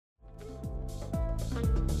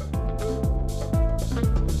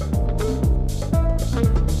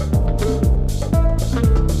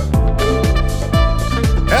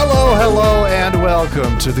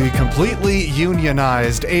welcome to the completely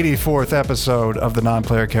unionized 84th episode of the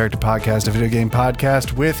Non-Player Character Podcast, a video game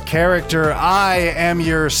podcast with character. I am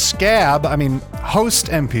your host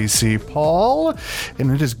NPC Paul,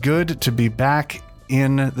 and it is good to be back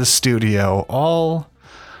in the studio, all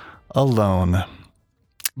alone.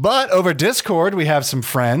 But over Discord, we have some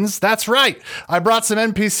friends. That's right. I brought some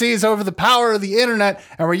NPCs over the power of the internet,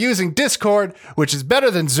 and we're using Discord, which is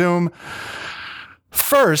better than Zoom.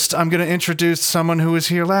 First, I'm going to introduce someone who was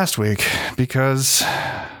here last week because,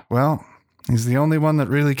 well, he's the only one that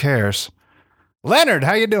really cares. Leonard,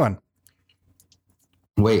 how you doing?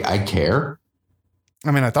 Wait, I care?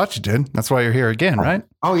 I mean, I thought you did. That's why you're here again, right?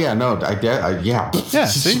 Oh, yeah, no, yeah. Yeah,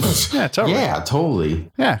 see? Yeah, totally. Yeah, totally.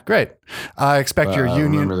 Yeah, great. I expect your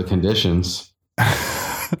union... remember the conditions.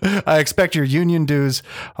 I expect your union dues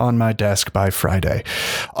on my desk by Friday.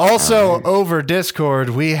 Also, over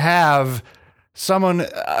Discord, we have someone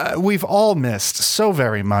we've all missed so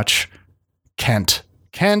very much. Kent.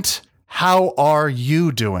 Kent, how are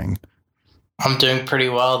you doing? I'm doing pretty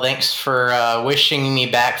well. Thanks for wishing me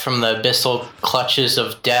back from the abyssal clutches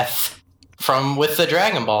of death with the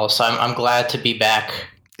Dragon Ball. So I'm glad to be back.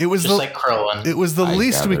 It was just like Krillin. It was the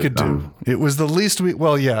least we could do. It was the least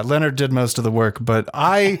well, yeah, Leonard did most of the work, but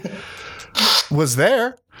I was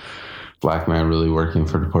there. Black man really working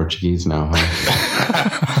for the Portuguese now,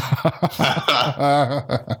 huh?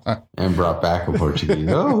 And brought back a Portuguese.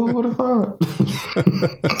 Oh, who would have thought?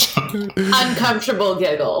 Uncomfortable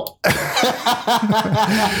giggle.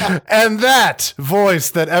 And that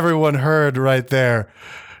voice that everyone heard right there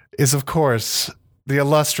is, of course, the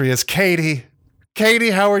illustrious Katie.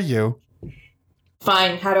 Katie, how are you?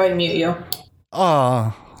 Fine. How do I mute you?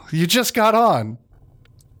 Oh, you just got on.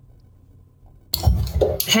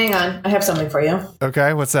 Hang on. I have something for you.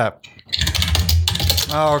 Okay, what's that?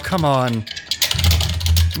 Oh, come on.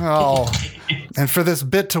 Oh, and for this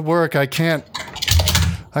bit to work, I can't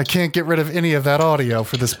get rid of any of that audio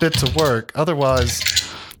for this bit to work. Otherwise,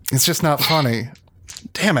 it's just not funny.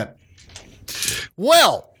 Damn it.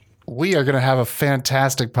 Well, we are going to have a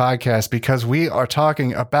fantastic podcast because we are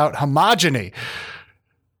talking about homogeny.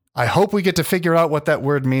 I hope we get to figure out what that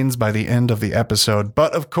word means by the end of the episode.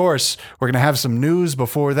 But of course, we're going to have some news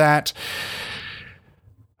before that.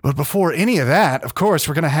 But before any of that, of course,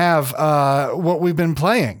 we're going to have what we've been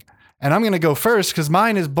playing. And I'm going to go first because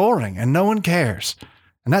mine is boring and no one cares.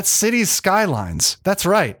 And that's Cities Skylines. That's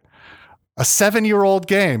right. A 7-year-old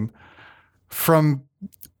game from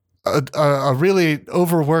a really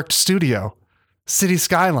overworked studio. Cities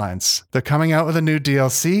Skylines. They're coming out with a new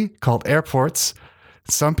DLC called Airports.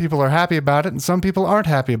 Some people are happy about it and some people aren't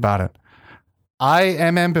happy about it. I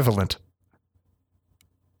am ambivalent.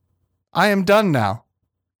 I am done now.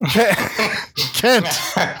 Kent.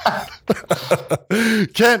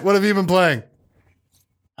 Kent, what have you been playing?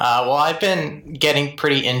 Well, I've been getting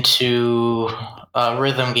pretty into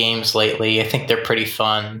rhythm games lately. I think they're pretty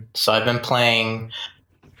fun. So I've been playing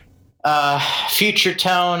Future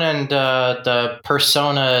Tone and the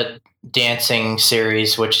Persona dancing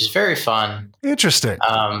series, which is very fun. Interesting.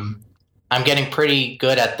 I'm getting pretty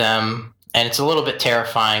good at them, and it's a little bit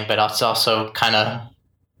terrifying, but it's also kind of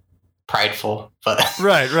prideful. But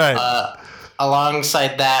right.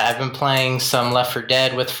 Alongside that, I've been playing some Left 4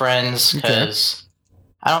 Dead with friends because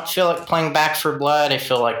I don't feel like playing Back 4 Blood. I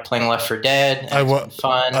feel like playing Left 4 Dead. It's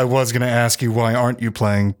fun. I was going to ask you, why aren't you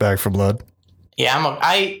playing Back 4 Blood? Yeah,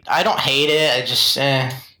 I don't hate it. I just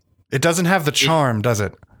It doesn't have the charm, does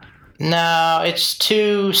it? No, it's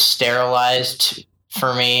too sterilized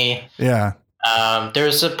for me. Yeah.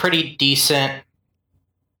 There's a pretty decent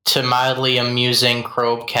to mildly amusing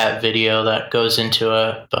Crow Cat video that goes into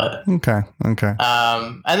it, but okay.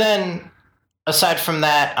 And then aside from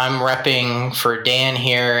that, I'm repping for Dan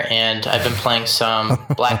here, and I've been playing some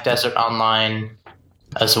Black Desert Online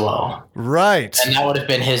as well. Right. And that would have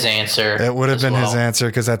been his answer. It would have been his answer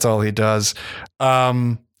because that's all he does.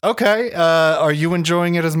 Okay. Are you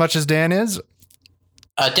enjoying it as much as Dan is?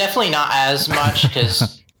 Definitely not as much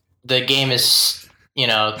because the game is,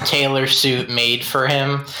 tailor suit made for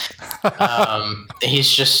him. He's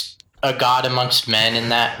just a god amongst men in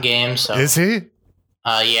that game. So is he?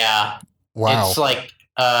 Yeah. Wow. It's like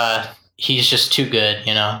he's just too good,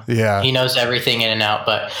 Yeah. He knows everything in and out,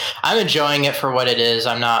 but I'm enjoying it for what it is.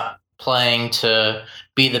 I'm not playing to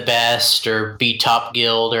be the best or be top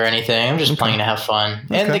guild or anything. I'm just playing to have fun.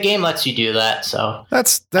 Okay. And the game lets you do that, so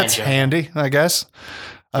that's handy, I guess.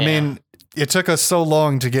 I mean, it took us so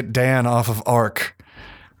long to get Dan off of Ark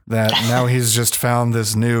that now he's just found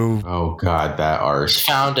this new... Oh, God, that Ark. He's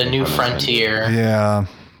found a new frontier. Yeah,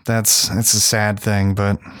 it's a sad thing,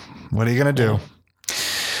 but what are you going to do?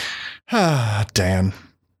 Dan.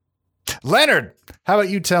 Leonard, how about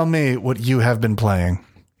you tell me what you have been playing?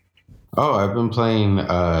 Oh, I've been playing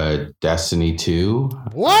Destiny 2.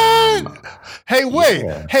 What? Hey, wait.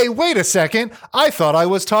 Yeah. Hey, wait a second. I thought I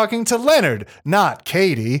was talking to Leonard, not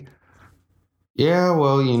Katie. Yeah,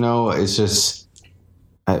 well, it's just,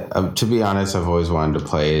 to be honest, I've always wanted to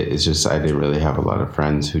play it. It's just I didn't really have a lot of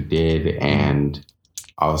friends who did. And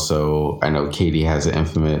also, I know Katie has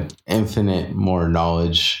infinite more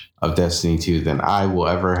knowledge of Destiny 2 than I will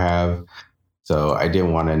ever have. So I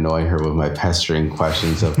didn't want to annoy her with my pestering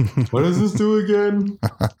questions of, what does this do again?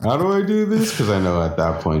 How do I do this? Because I know at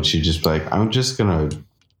that point she'd just be like, I'm just going to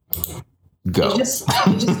go. You just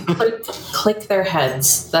click their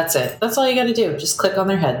heads. That's it. That's all you got to do. Just click on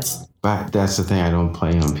their heads. But that's the thing. I don't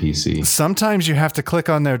play on PC. Sometimes you have to click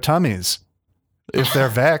on their tummies if they're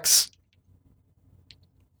Vex.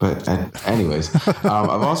 But anyways,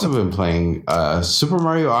 I've also been playing Super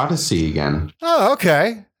Mario Odyssey again. Oh,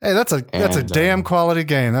 okay. Hey, that's a damn quality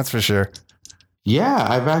game, that's for sure. Yeah,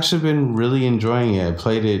 I've actually been really enjoying it. I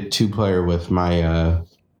played it 2-player with my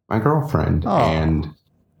my girlfriend, and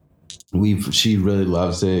she really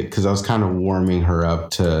loves it because I was kind of warming her up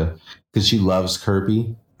because she loves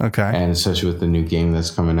Kirby. Okay, and especially with the new game that's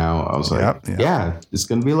coming out, I was like, yeah, it's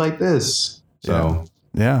gonna be like this. So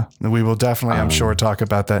yeah, we will definitely, I'm sure, talk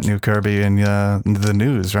about that new Kirby in the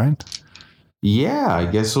news, right? Yeah, I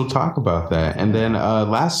guess we'll talk about that. And then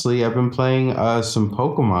lastly, I've been playing some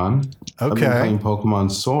Pokemon. Okay. I've been playing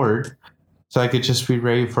Pokemon Sword. So I could just be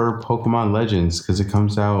ready for Pokemon Legends because it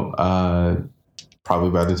comes out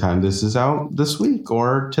probably by the time this is out this week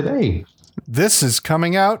or today. This is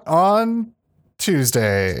coming out on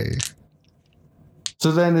Tuesday.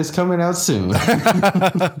 So then it's coming out soon.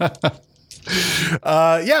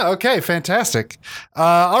 Yeah, okay, fantastic.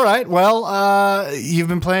 All right, well, you've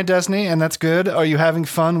been playing Destiny, and that's good. Are you having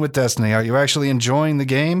fun with Destiny? Are you actually enjoying the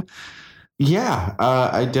game? Yeah,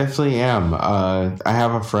 I definitely am. I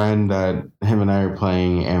have a friend that him and I are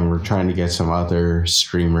playing, and we're trying to get some other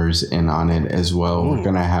streamers in on it as well. Ooh. We're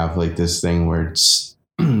going to have like this thing where it's,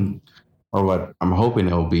 or what I'm hoping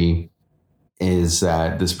it'll be, is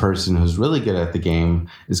that this person who's really good at the game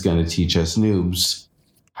is going to teach us noobs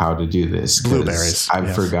how to do this. Blueberries.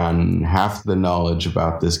 I've forgotten half the knowledge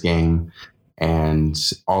about this game, and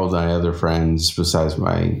all of my other friends, besides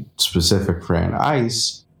my specific friend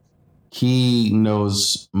Ice, he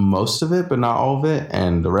knows most of it, but not all of it,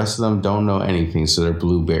 and the rest of them don't know anything, so they're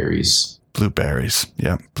blueberries. Blueberries.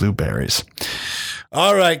 Yeah, blueberries.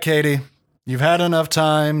 All right, Katie, you've had enough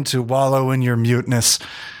time to wallow in your muteness.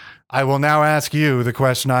 I will now ask you the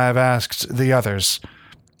question I have asked the others.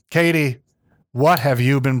 Katie, what have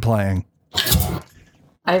you been playing?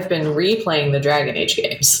 I've been replaying the Dragon Age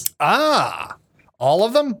games. Ah, all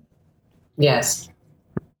of them? Yes.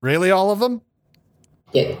 Really, all of them?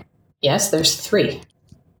 Yeah. Yes, there's 3.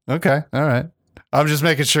 Okay, all right. I'm just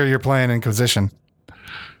making sure you're playing Inquisition.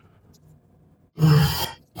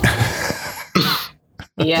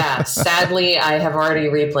 Yeah, sadly, I have already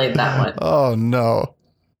replayed that one. Oh, no.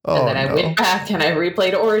 And then I went back and I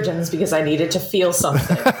replayed Origins because I needed to feel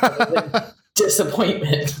something other than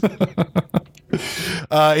disappointment.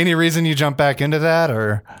 Any reason you jump back into that,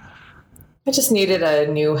 or? I just needed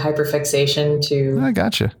a new hyperfixation to I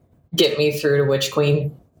gotcha. Get me through to Witch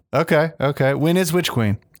Queen. Okay. When is Witch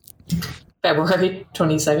Queen? February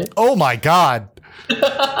 22nd. Oh my God.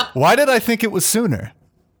 Why did I think it was sooner?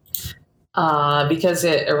 Because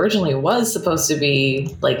it originally was supposed to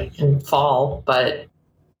be like in fall, but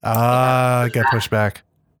got pushed back.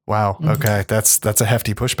 Wow. Mm-hmm. Okay. That's a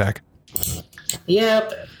hefty pushback.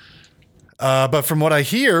 Yep. But from what I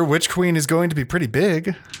hear, Witch Queen is going to be pretty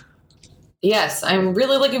big. Yes, I'm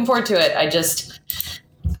really looking forward to it. I just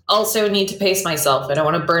also need to pace myself. I don't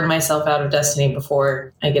want to burn myself out of Destiny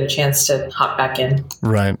before I get a chance to hop back in.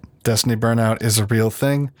 Right. Destiny burnout is a real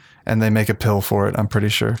thing, and they make a pill for it, I'm pretty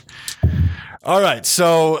sure. All right.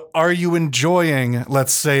 So are you enjoying,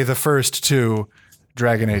 let's say, the first 2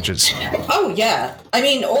 Dragon Ages? Oh, yeah. I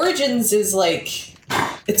mean, Origins is like,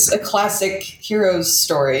 it's a classic heroes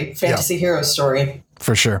story, fantasy heroes story.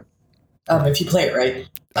 For sure. If you play it right.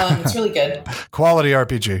 It's really good. Quality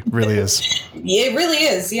RPG, really is. Yeah, it really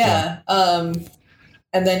is, yeah. And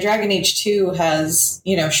then Dragon Age 2 has,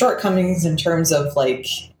 shortcomings in terms of like,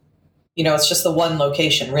 it's just the one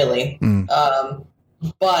location, really.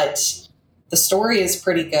 But the story is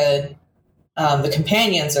pretty good. The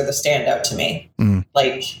companions are the standout to me.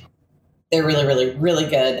 Like, they're really, really, really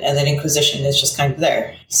good. And then Inquisition is just kind of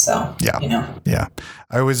there. So, Yeah.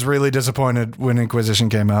 I was really disappointed when Inquisition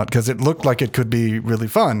came out because it looked like it could be really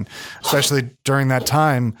fun, especially during that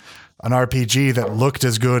time. an RPG that looked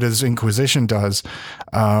as good as Inquisition does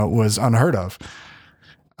was unheard of.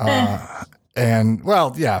 And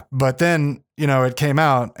well, yeah, but then, it came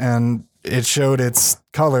out and it showed its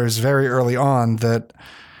colors very early on that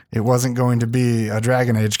it wasn't going to be a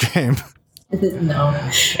Dragon Age game. No,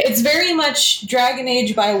 it's very much Dragon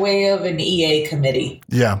Age by way of an EA committee.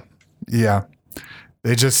 Yeah.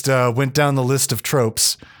 They just went down the list of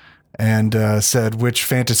tropes and said, which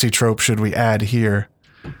fantasy trope should we add here?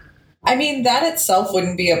 I mean, that itself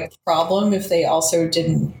wouldn't be a problem if they also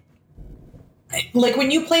didn't. Like,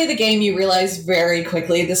 when you play the game, you realize very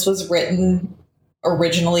quickly this was written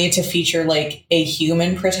originally to feature, like, a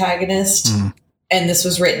human protagonist. Mm. And this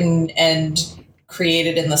was written and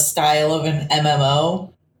created in the style of an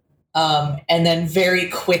MMO. And then very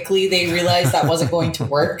quickly they realized that wasn't going to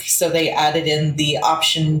work. So they added in the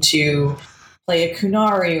option to play a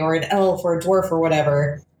Kunari or an elf or a dwarf or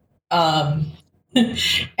whatever.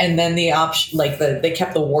 And then the option, like they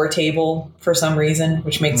kept the war table for some reason,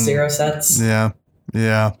 which makes zero sense. Yeah.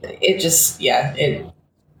 It just, a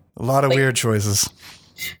lot of weird choices.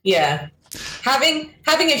 Yeah. Having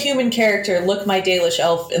a human character look my Dalish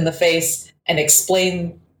elf in the face and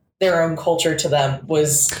explain their own culture to them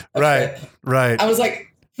was right. I was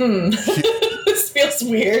like, this feels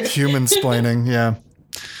weird. Human-splaining, yeah.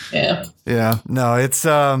 Yeah. No, it's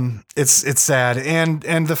sad,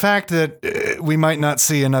 and the fact that we might not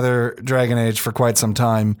see another Dragon Age for quite some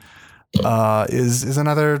time is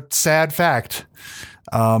another sad fact.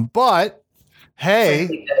 But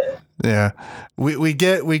hey, yeah, we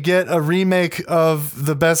get a remake of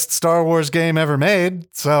the best Star Wars game ever made.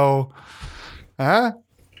 So, anyway,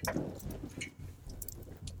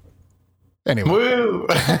 woo!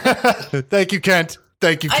 Thank you, Kent.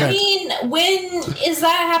 I mean, when is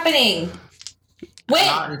that happening? When?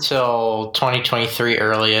 Not until 2023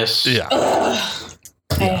 earliest. Yeah. Ugh,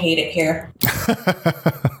 I hate it here.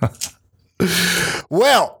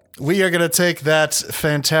 Well, we are going to take that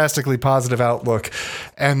fantastically positive outlook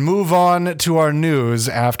and move on to our news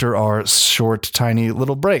after our short, tiny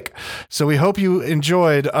little break. So we hope you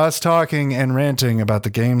enjoyed us talking and ranting about the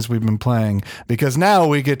games we've been playing, because now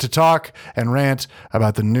we get to talk and rant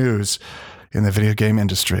about the news in the video game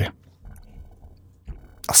industry.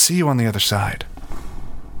 I'll see you on the other side.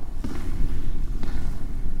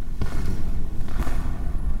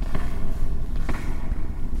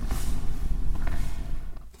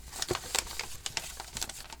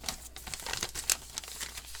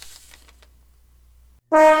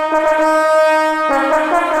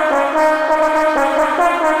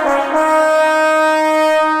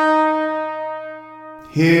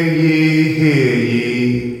 Hear ye,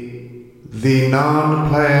 the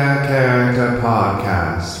Non-Player Character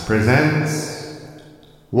Podcast presents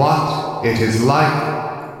What It Is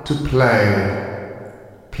Like to Play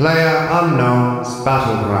PlayerUnknown's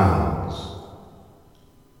Battlegrounds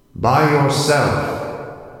by yourself.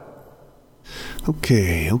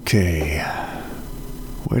 Okay.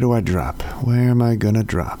 Where do I drop? Where am I gonna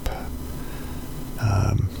drop?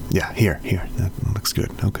 Yeah, here. That looks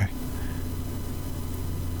good. Okay.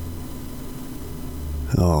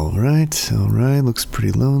 All right. Looks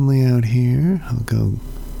pretty lonely out here. I'll go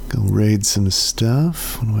raid some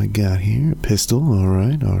stuff. What do I got here? A pistol. All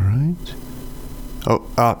right.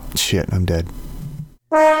 Oh, shit, I'm dead.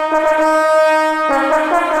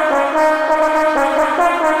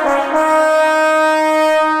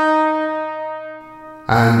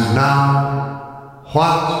 And now,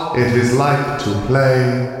 what it is like to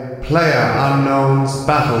play PlayerUnknown's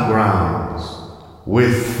Battlegrounds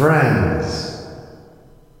with friends.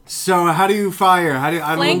 So how do you fire? How do you, I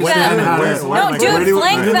don't Flank understand them. how to, No, dude,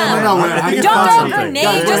 flank them. How do you Don't flank throw something? grenades,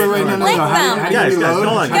 Guys, just wait, no, flank them. How do you reload?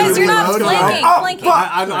 hold on. Guys, you're not flanking.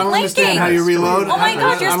 I don't understand how you reload. Oh my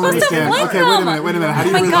god, you're supposed to flank Okay, them. wait a minute. How do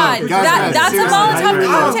you Oh my reload? god, that's a Molotov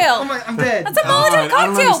cocktail. I'm dead. That's a Molotov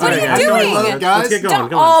cocktail. What are you doing? Guys, Let's get going.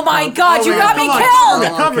 Come Oh on. my god, you got me killed.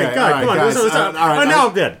 Come on, come on. What's up? Oh, now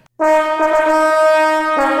I'm dead.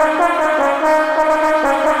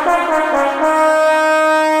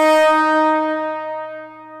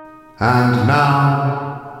 And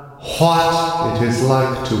now, what it is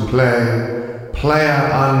like to play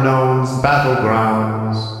PlayerUnknown's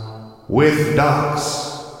Battlegrounds with ducks.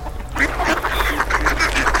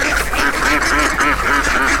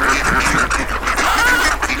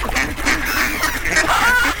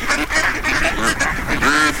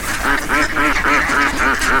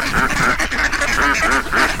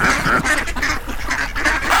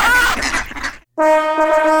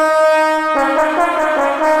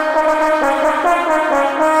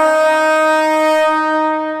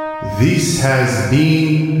 This has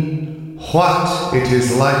been What It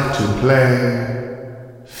Is Like to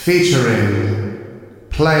Play, featuring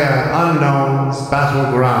PlayerUnknown's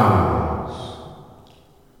Battlegrounds.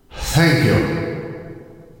 Thank you.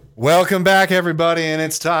 Welcome back, everybody, and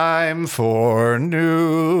it's time for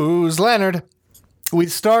News. Leonard, we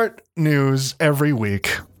start news every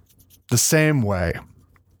week the same way.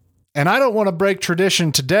 And I don't want to break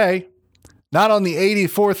tradition today. Not on the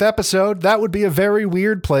 84th episode. That would be a very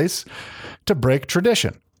weird place to break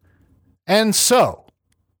tradition. And so,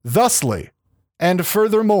 thusly, and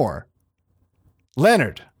furthermore,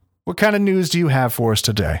 Leonard, what kind of news do you have for us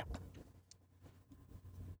today?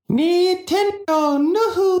 Nintendo,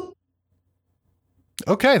 no.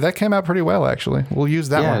 Okay, that came out pretty well, actually. We'll use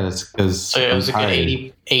that one. Yeah, that's because So it was a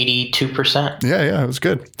good 82%. Yeah, it was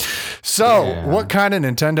good. So, What kind of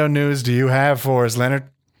Nintendo news do you have for us, Leonard?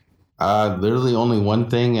 Literally only one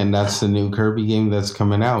thing, and that's the new Kirby game that's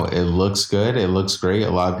coming out. It looks good. It looks great. A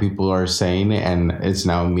lot of people are saying it, and it's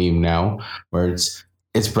now a meme now, where it's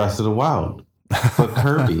Breath of the Wild, but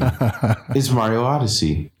Kirby. It's Mario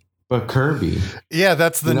Odyssey, but Kirby. Yeah,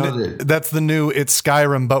 that's the new it's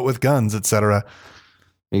Skyrim but with guns, etc.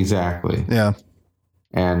 Exactly. Yeah.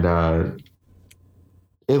 And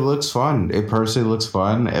it looks fun. It personally looks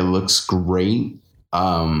fun. It looks great.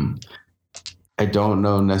 I don't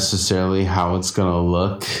know necessarily how it's gonna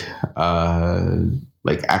look,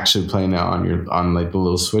 like actually playing it on like the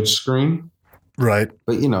little Switch screen, right?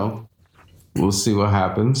 But we'll see what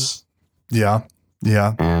happens. Yeah.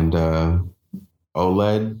 And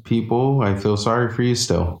OLED people, I feel sorry for you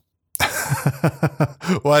still.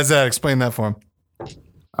 Why is that? Explain that for him.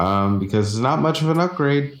 Because it's not much of an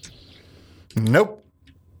upgrade. Nope.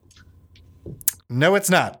 No, it's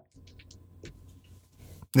not.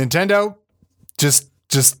 Nintendo.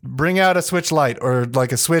 Just bring out a Switch Lite or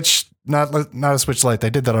like a Switch, not a Switch Lite. They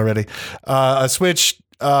did that already. A Switch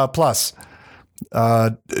Plus,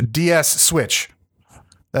 DS Switch.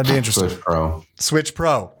 That'd be interesting. Switch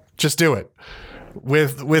Pro. Just do it.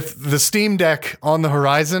 With the Steam Deck on the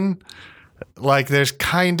horizon, like there's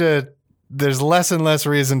less and less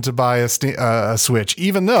reason to buy a Switch,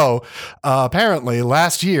 even though apparently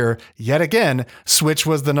last year, yet again, Switch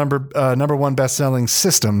was the number one best-selling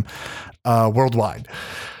system worldwide.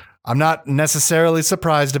 I'm not necessarily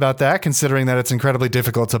surprised about that, considering that it's incredibly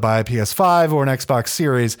difficult to buy a PS5 or an Xbox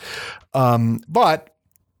Series. But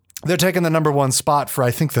they're taking the number one spot for,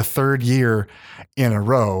 I think, the third year in a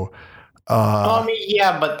row.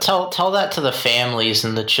 But tell that to the families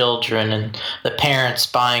and the children and the parents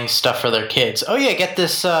buying stuff for their kids. Oh yeah, get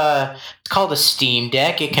this. It's called a Steam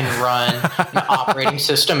Deck. It can run an operating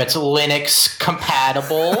system. It's Linux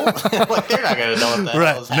compatible. Like they're not gonna know what the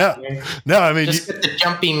hell is happening. No. I mean, just get the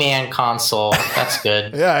Jumpy Man console. That's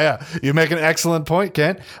good. Yeah. You make an excellent point,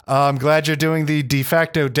 Kent. I'm glad you're doing the de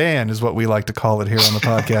facto Dan, is what we like to call it here on the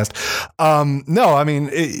podcast. No, I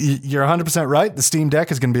mean you're 100% right. The Steam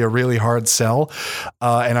Deck is going to be a really hard sell,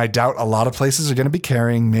 and I doubt a lot of places are going to be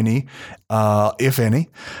carrying Mini, if any.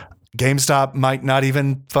 GameStop might not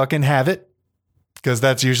even fucking have it, because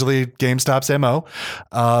that's usually GameStop's MO.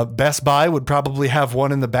 Best Buy would probably have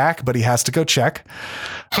one in the back, but he has to go check.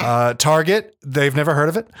 Target, they've never heard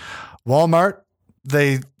of it. Walmart,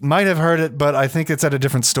 they might have heard it, but I think it's at a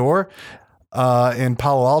different store in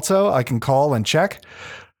Palo Alto. I can call and check.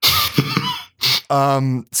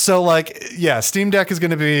 Steam Deck is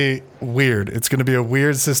going to be weird. It's going to be a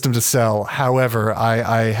weird system to sell. However,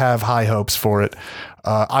 I have high hopes for it.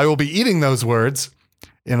 I will be eating those words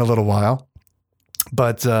in a little while,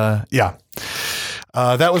 but that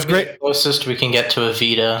was great. The closest we can get to a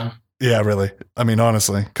Vita. Yeah, really. I mean,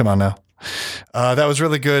 honestly, come on now. That was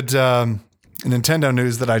really good Nintendo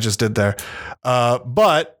news that I just did there.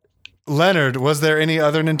 But Leonard, was there any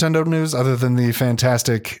other Nintendo news other than the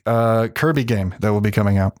fantastic Kirby game that will be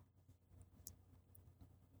coming out?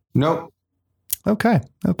 Nope. Okay.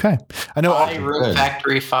 I know. Rune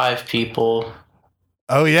Factory 5 people.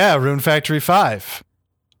 Oh yeah, Rune Factory 5.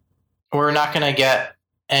 We're not going to get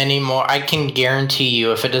any more. I can guarantee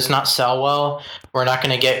you, if it does not sell well, we're not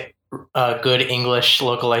going to get good English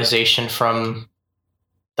localization from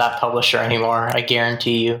that publisher anymore. I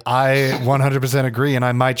guarantee you. I 100% agree, and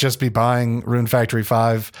I might just be buying Rune Factory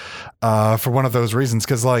 5 for one of those reasons,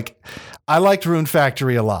 because I liked Rune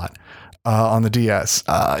Factory a lot on the DS.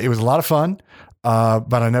 It was a lot of fun,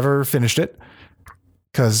 but I never finished it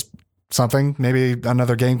because maybe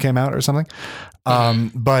another game came out or something.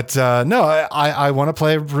 But I want to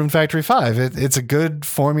play Rune Factory 5. It's a good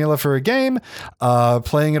formula for a game.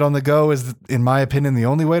 Playing it on the go is, in my opinion, the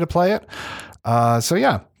only way to play it.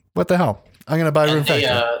 What the hell? I'm going to buy Rune Factory.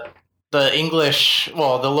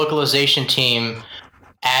 The localization team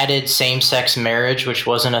added same-sex marriage, which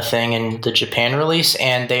wasn't a thing in the Japan release,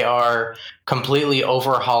 and they are completely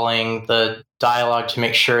overhauling the dialogue to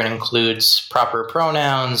make sure it includes proper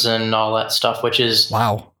pronouns and all that stuff, which is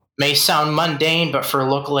may sound mundane, but for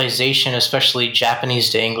localization, especially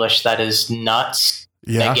Japanese to English, that is nuts.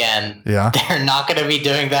 Yeah. Again, they're not going to be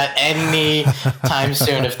doing that any time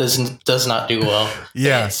soon if this does not do well.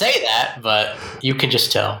 Yeah. They didn't say that, but you can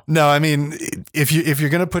just tell. No, I mean, if you're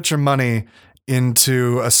going to put your money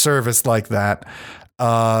into a service like that,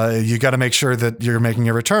 you got to make sure that you're making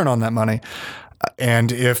a return on that money.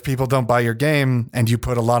 And if people don't buy your game and you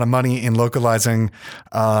put a lot of money in localizing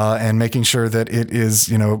and making sure that it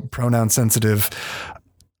is, pronoun sensitive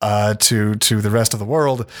to the rest of the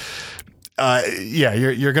world,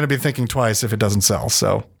 you're going to be thinking twice if it doesn't sell.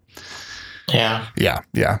 So yeah.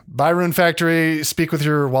 Buy Rune Factory, speak with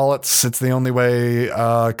your wallets. It's the only way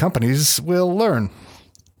companies will learn.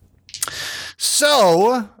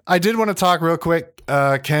 So I did want to talk real quick,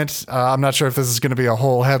 Kent. I'm not sure if this is going to be a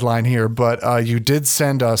whole headline here, but you did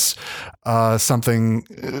send us something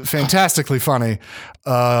fantastically funny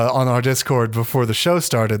on our Discord before the show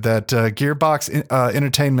started, that Gearbox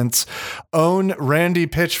Entertainment's own Randy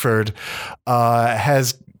Pitchford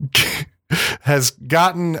has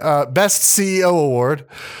gotten Best CEO Award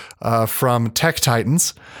from Tech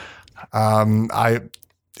Titans. It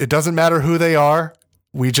doesn't matter who they are.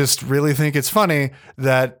 We just really think it's funny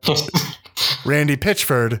that Randy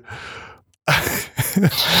Pitchford,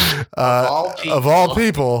 of all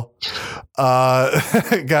people,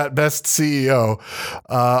 got Best CEO.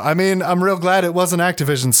 I mean, I'm real glad it wasn't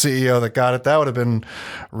Activision CEO that got it. That would have been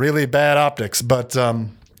really bad optics. But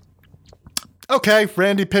okay,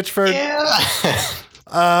 Randy Pitchford. Yeah.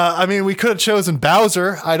 I mean, we could have chosen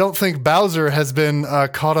Bowser. I don't think Bowser has been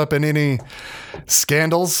caught up in any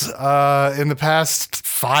scandals in the past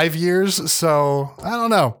 5 years. So I don't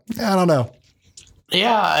know.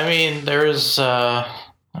 Yeah, I mean, there's a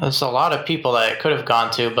lot of people that it could have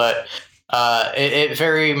gone to, but it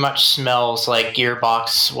very much smells like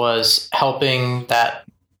Gearbox was helping that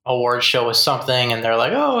award show with something, and they're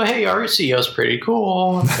like, "Oh, hey, our CEO's pretty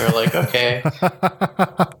cool." And they're like, "Okay."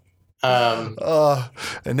 And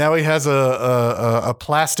now he has a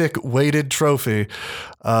plastic weighted trophy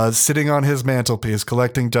sitting on his mantelpiece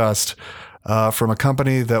collecting dust from a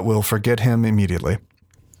company that will forget him immediately.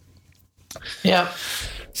 Yep.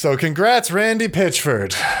 So congrats, Randy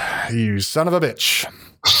Pitchford, you son of a bitch.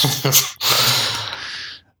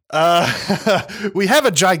 We have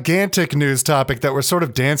a gigantic news topic that we're sort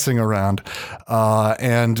of dancing around,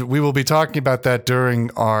 and we will be talking about that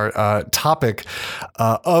during our topic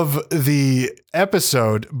of the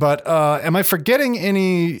episode. But am I forgetting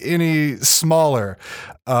any smaller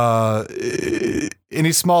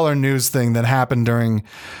news thing that happened during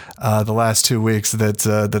the last 2 weeks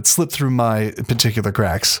that slipped through my particular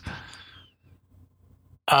cracks?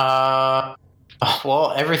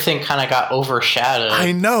 Well, everything kind of got overshadowed.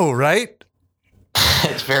 I know, right?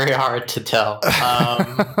 It's very hard to tell.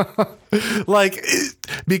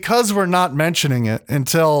 Because we're not mentioning it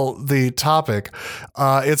until the topic,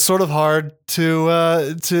 it's sort of hard to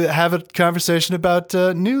have a conversation about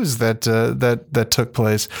news that took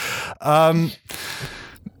place.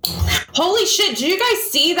 Holy shit, did you guys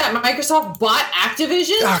see that Microsoft bought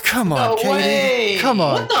Activision? Oh, come on, Katie. Way. Come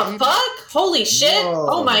on. What the fuck? Holy shit. Whoa.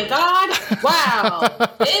 Oh my god. Wow.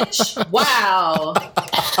 Bitch. Wow.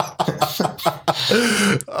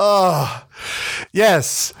 Oh,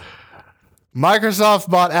 yes. Microsoft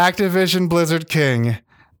bought Activision Blizzard King,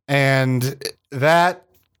 and that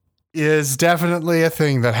is definitely a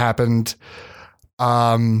thing that happened.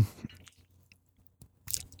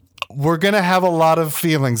 We're going to have a lot of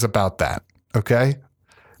feelings about that, okay?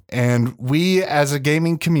 And we, as a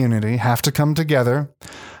gaming community, have to come together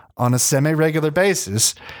on a semi-regular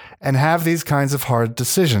basis and have these kinds of hard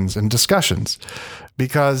decisions and discussions.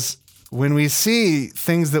 Because when we see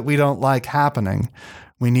things that we don't like happening,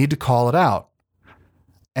 we need to call it out.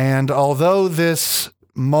 And although this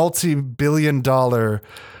multi-billion-dollar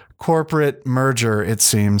corporate merger, it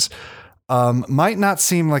seems, might not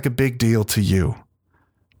seem like a big deal to you,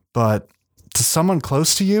 but to someone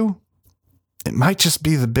close to you, it might just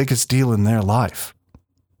be the biggest deal in their life.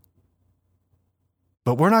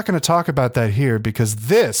 But we're not going to talk about that here because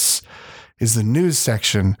this is the news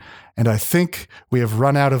section, and I think we have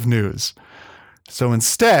run out of news. So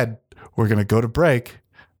instead, we're going to go to break,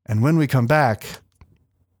 and when we come back,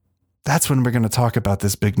 that's when we're going to talk about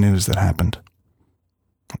this big news that happened.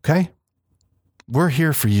 Okay? We're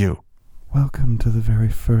here for you. Welcome to the very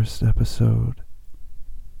first episode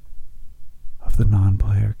of the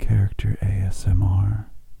non-player character ASMR.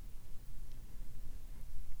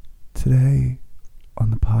 Today on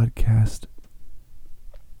the podcast,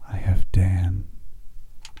 I have Dan.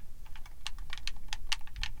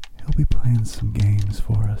 He'll be playing some games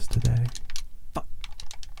for us today.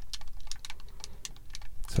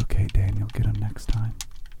 It's okay, Dan. You'll get them next time.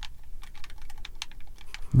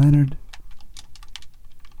 Leonard,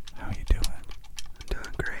 how you doing? I'm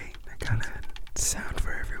doing great. I got a sound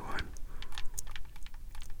for everyone.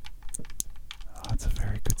 Oh, that's a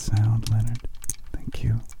very good sound, Leonard. Thank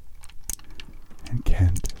you. And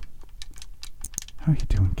Kent. How are you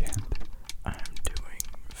doing, Kent? I'm doing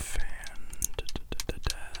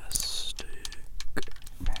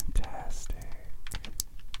Fantastic.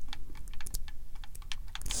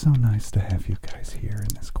 It's so nice to have you guys here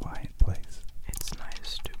in this quiet place. It's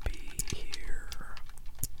nice to be here.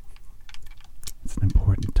 It's an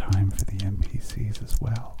important time for the NPCs as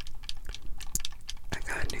well. I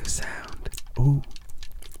got a new sound. Ooh.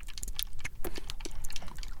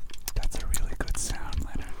 That's a really good sound,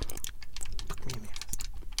 Leonard.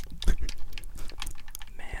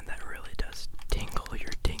 Man, that really does tingle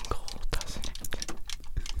your dingle, doesn't it?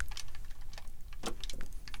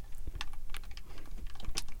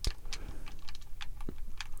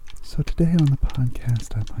 So today on the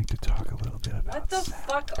podcast, I'd like to talk a little bit about What the sound.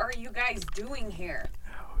 fuck are you guys doing here?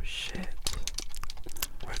 Oh shit.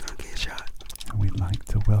 We're gonna get shot. And we'd like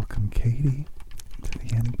to welcome Katie to the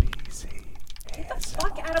NPC Get the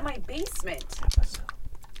fuck out of my basement. episode.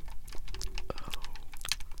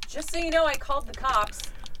 Just so you know, I called the cops.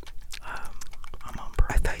 I'm on probation.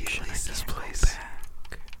 I thought you leased this place.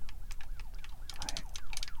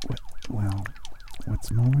 Well, what's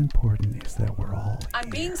more important is that we're all I'm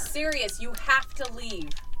here. being serious. You have to leave.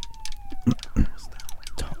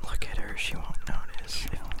 Don't look at her. She won't notice.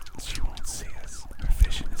 She won't see us. Her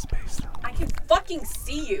vision is based on I can fucking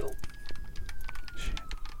see you. shit.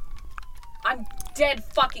 I'm dead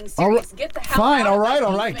fucking serious. All right. Get the hell Fine, out all of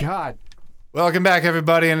my right, basement. God. Welcome back,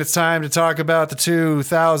 everybody, and it's time to talk about the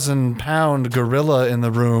 2,000-pound gorilla in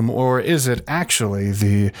the room, or is it actually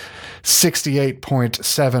the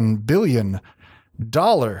 $68.7 billion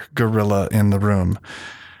gorilla in the room?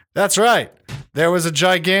 That's right. There was a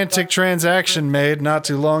gigantic transaction made not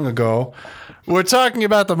too long ago. We're talking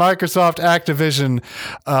about the Microsoft Activision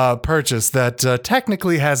purchase that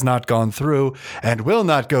technically has not gone through and will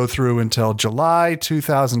not go through until July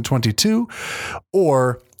 2022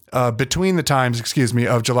 or between the times, of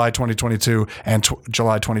July 2022 and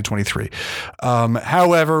July 2023.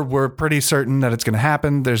 However, we're pretty certain that it's going to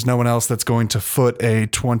happen. There's no one else that's going to foot a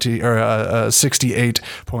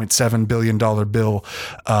 $68.7 billion bill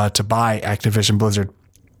to buy Activision Blizzard.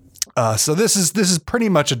 So this is pretty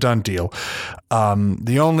much a done deal.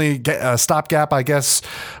 The only stopgap, I guess,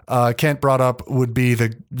 Kent brought up would be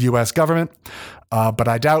the U.S. government. But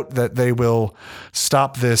I doubt that they will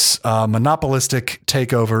stop this monopolistic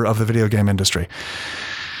takeover of the video game industry.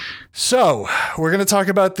 So we're going to talk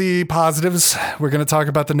about the positives. We're going to talk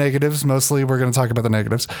about the negatives. Mostly we're going to talk about the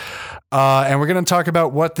negatives. And we're going to talk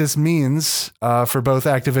about what this means for both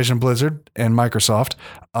Activision Blizzard and Microsoft.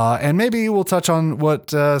 And maybe we'll touch on what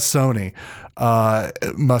Sony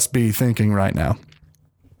must be thinking right now.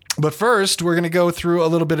 But first, we're going to go through a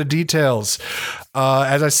little bit of details.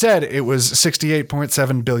 As I said, it was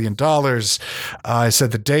 $68.7 billion. I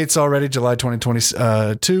said the dates already, July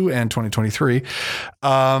 2022 and 2023.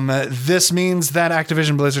 This means that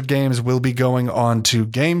Activision Blizzard games will be going on to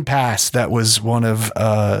Game Pass. That was one of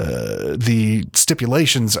the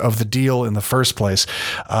stipulations of the deal in the first place.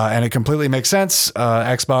 And it completely makes sense.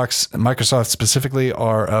 Xbox and Microsoft specifically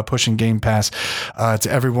are pushing Game Pass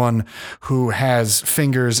to everyone who has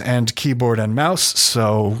fingers and keyboard and mouse.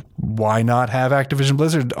 So why not have Activision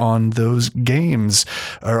Blizzard on those games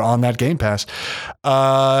or on that Game Pass?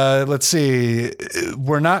 Let's see.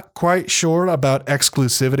 We're not quite sure about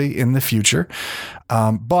exclusivity in the future.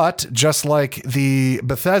 But just like the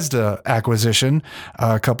Bethesda acquisition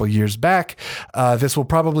a couple years back, this will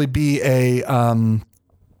probably be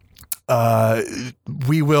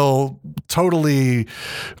we will totally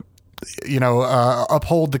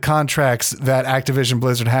uphold the contracts that Activision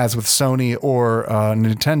Blizzard has with Sony or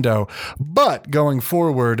Nintendo. But going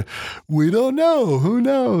forward, we don't know. Who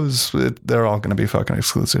knows? They're all going to be fucking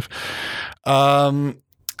exclusive. I'll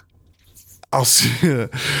see.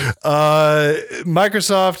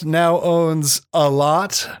 Microsoft now owns a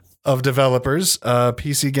lot of developers,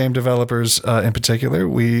 PC game developers in particular.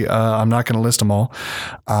 I'm not going to list them all,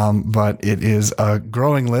 but it is a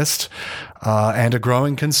growing list and a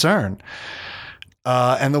growing concern.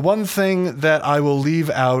 And the one thing that I will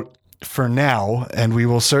leave out for now, and we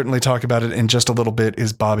will certainly talk about it in just a little bit,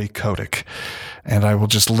 is Bobby Kotick. and I will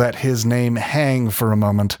just let his name hang for a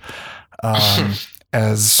moment.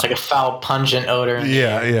 As like a foul, pungent odor.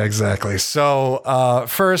 Yeah, exactly. So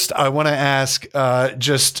first, I want to ask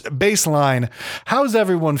just baseline, how's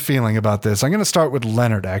everyone feeling about this? I'm going to start with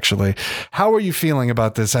Leonard, actually. How are you feeling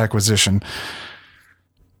about this acquisition?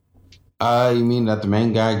 You mean that the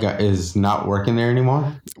main guy is not working there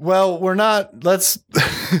anymore? Well, we're not.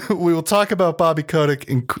 We will talk about Bobby Kotick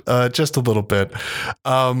in just a little bit.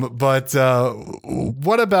 But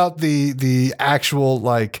what about the actual,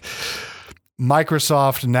 like,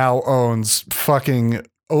 Microsoft now owns fucking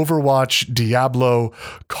Overwatch, Diablo,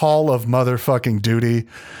 Call of Motherfucking Duty.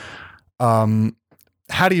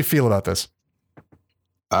 How do you feel about this?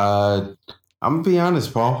 I'm gonna be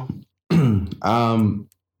honest, Paul.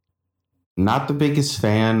 Not the biggest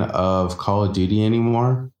fan of Call of Duty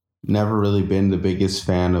anymore. Never really been the biggest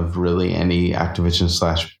fan of really any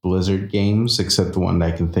Activision/Blizzard games, except the one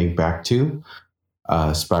that I can think back to.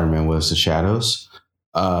 Spider-Man Webs of Shadows.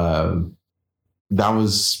 That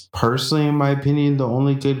was personally, in my opinion, the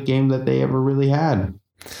only good game that they ever really had.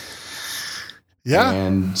 Yeah.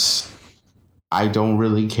 And I don't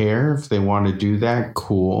really care if they want to do that.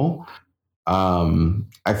 Cool.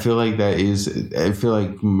 I feel like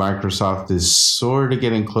Microsoft is sort of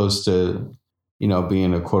getting close to,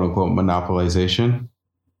 being a quote unquote monopolization.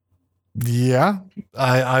 Yeah,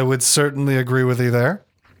 I would certainly agree with you there.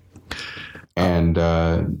 And,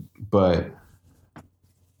 but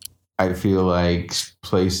I feel like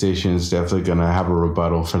PlayStation is definitely going to have a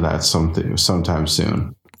rebuttal for that sometime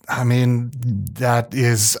soon. I mean, that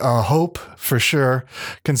is a hope for sure,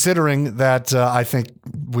 considering that I think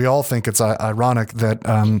we all think it's ironic that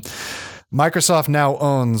Microsoft now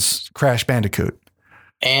owns Crash Bandicoot.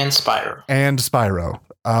 And Spyro.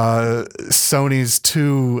 Sony's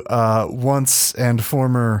two once and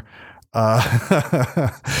former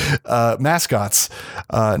mascots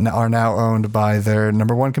are now owned by their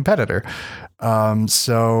number one competitor.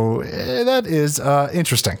 So that is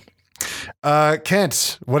interesting.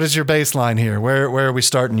 Kent, what is your baseline here? Where are we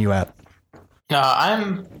starting you at?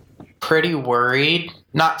 I'm pretty worried.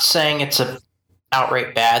 Not saying it's a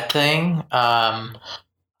outright bad thing. I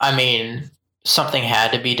mean, something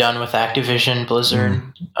had to be done with Activision Blizzard.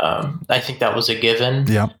 I think that was a given.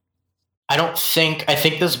 Yeah. I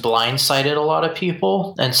think this blindsided a lot of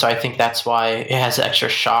people, and so I think that's why it has extra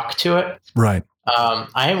shock to it. Right.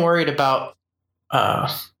 I am worried about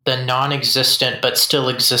the non-existent but still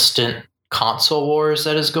existent console wars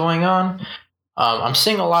that is going on. I'm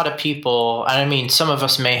seeing a lot of people, and I mean, some of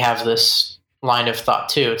us may have this line of thought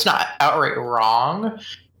too. It's not outright wrong,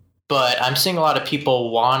 but I'm seeing a lot of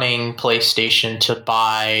people wanting PlayStation to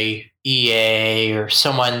buy EA or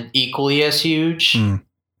someone equally as huge.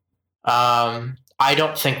 I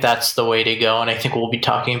don't think that's the way to go, and I think we'll be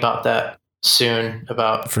talking about that soon,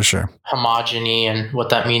 about for sure homogeny and what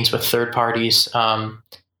that means with third parties. I'm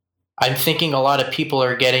thinking a lot of people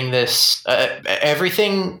are getting this.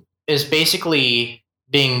 Everything is basically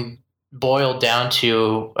being boiled down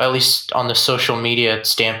to, at least on the social media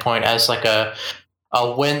standpoint, as like a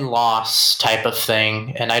win-loss type of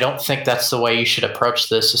thing. And I don't think that's the way you should approach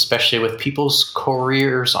this, especially with people's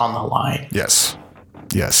careers on the line. Yes.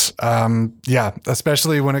 Yeah,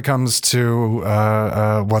 especially when it comes to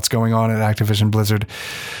what's going on at Activision Blizzard.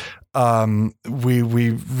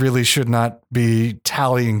 We really should not be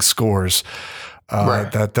tallying scores.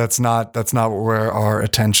 Right. That's not where our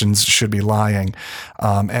attentions should be lying.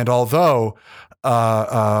 And although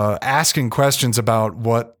asking questions about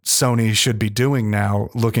what Sony should be doing now,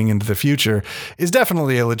 looking into the future, is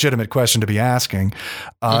definitely a legitimate question to be asking.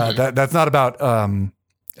 That's not about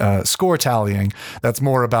score tallying. That's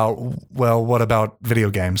more about, well, what about video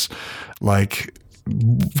games? Like,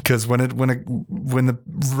 because when the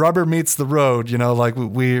rubber meets the road, like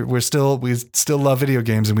we still love video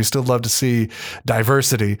games, and we still love to see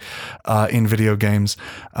diversity in video games,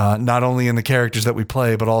 not only in the characters that we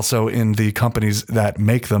play, but also in the companies that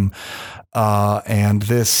make them. And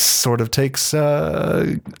this sort of takes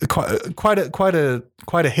quite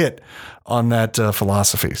a hit on that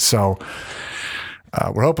philosophy. So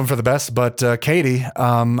we're hoping for the best. But Katie,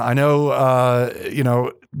 I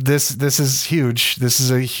know this is huge. This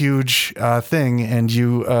is a huge thing, and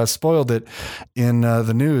you spoiled it in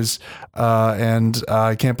the news, and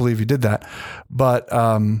I can't believe you did that. But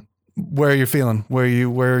where are you feeling?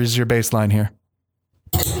 Where is your baseline here?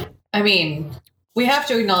 I mean, we have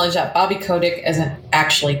to acknowledge that Bobby Kotick isn't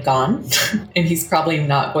actually gone, and he's probably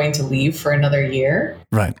not going to leave for another year.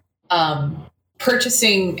 Right.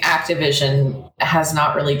 Purchasing Activision has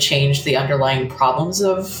not really changed the underlying problems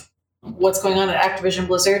of what's going on at Activision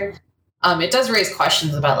Blizzard. It does raise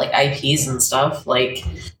questions about like IPs and stuff. Like,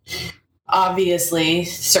 obviously,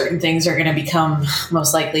 certain things are going to become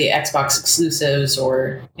most likely Xbox exclusives,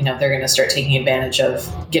 or they're going to start taking advantage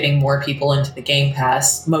of getting more people into the Game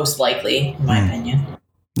Pass. Most likely, in my opinion.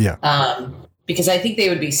 Yeah. Because I think they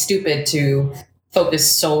would be stupid to focus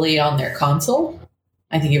solely on their console.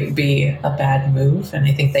 I think it would be a bad move, and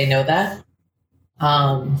I think they know that.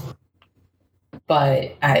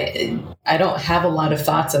 But I don't have a lot of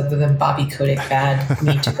thoughts other than Bobby Kotick bad,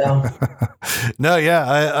 need to go. No,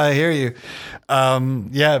 yeah, I hear you.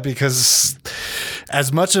 Yeah, because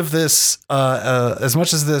as much as this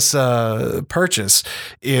purchase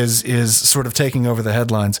is sort of taking over the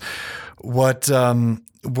headlines, what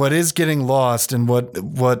is getting lost, and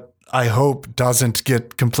what I hope doesn't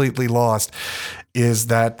get completely lost, is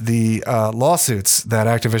that the lawsuits that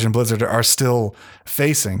Activision Blizzard are still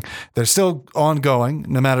facing, they're still ongoing,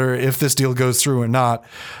 no matter if this deal goes through or not.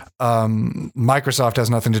 Microsoft has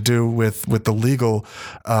nothing to do with the legal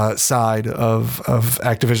side of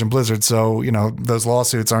Activision Blizzard. So, those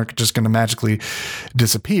lawsuits aren't just going to magically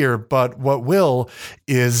disappear. But what will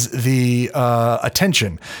is the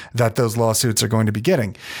attention that those lawsuits are going to be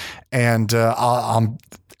getting. And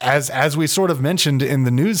as we sort of mentioned in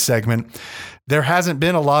the news segment, there hasn't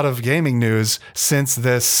been a lot of gaming news since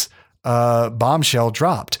this bombshell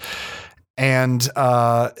dropped. And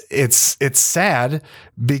it's sad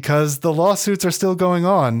because the lawsuits are still going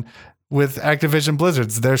on with Activision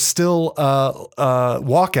Blizzard's. There's still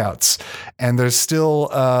walkouts, and there's still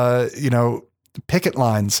picket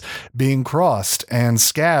lines being crossed, and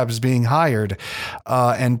scabs being hired,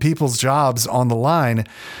 and people's jobs on the line.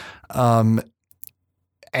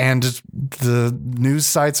 And the news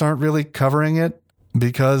sites aren't really covering it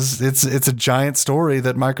because it's a giant story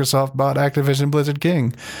that Microsoft bought Activision Blizzard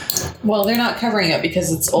King. Well, they're not covering it because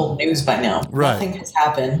it's old news by now. Right. Nothing has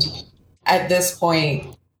happened. At this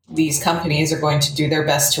point, these companies are going to do their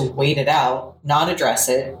best to wait it out, not address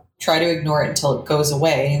it, try to ignore it until it goes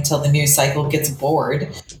away, until the news cycle gets bored,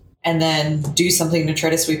 and then do something to try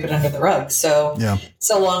to sweep it under the rug. So,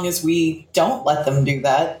 so long as we don't let them do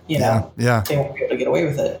that, they won't be able to get away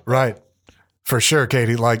with it. Right. For sure,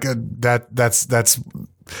 Katie. Like that's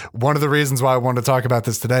one of the reasons why I wanted to talk about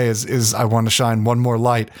this today is I want to shine one more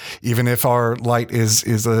light, even if our light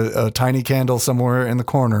is a tiny candle somewhere in the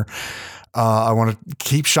corner. I want to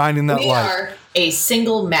keep shining that light. We are a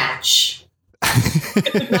single match.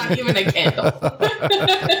 Not even a candle.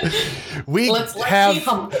 Let's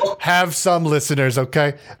have some listeners,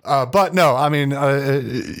 okay? But no, I mean,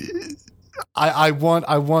 I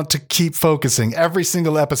want to keep focusing every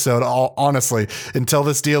single episode, honestly, until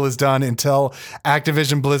this deal is done, until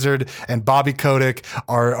Activision Blizzard and Bobby Kotick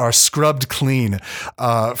are scrubbed clean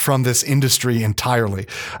from this industry entirely.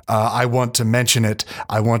 I want to mention it.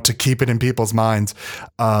 I want to keep it in people's minds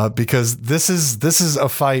because this is a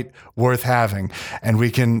fight worth having, and we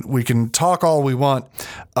can talk all we want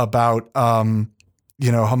about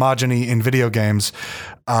homogeny in video games,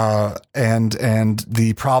 and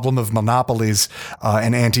the problem of monopolies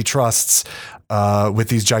and antitrusts with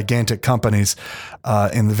these gigantic companies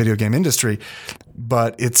in the video game industry,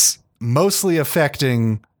 but it's mostly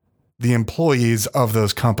affecting the employees of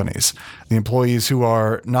those companies, the employees who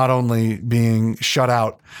are not only being shut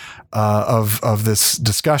out of this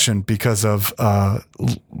discussion because of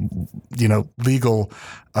legal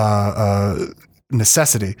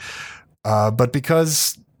necessity, but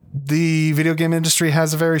because the video game industry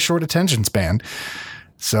has a very short attention span.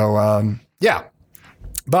 So,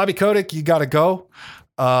 Bobby Kotick, you got to go.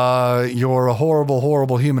 You're a horrible,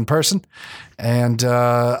 horrible human person. And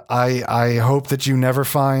I hope that you never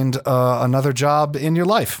find another job in your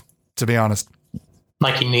life, to be honest.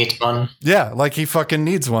 Like he needs one. Yeah, like he fucking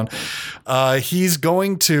needs one. He's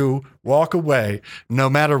going to walk away, no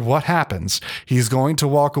matter what happens. He's going to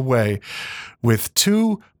walk away with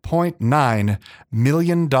 $2.9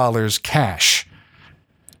 million cash,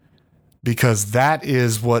 because that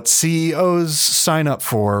is what CEOs sign up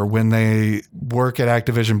for when they work at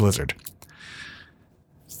Activision Blizzard.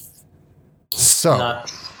 So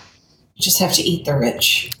you just have to eat the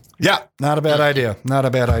rich. Yeah, not a bad idea. Not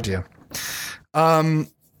a bad idea.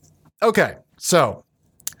 Okay, so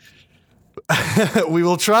we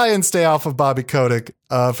will try and stay off of Bobby Kotick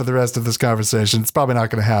for the rest of this conversation. It's probably not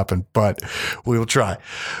going to happen, but we will try.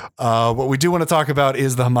 What we do want to talk about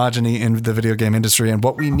is the homogeny in the video game industry and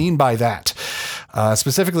what we mean by that.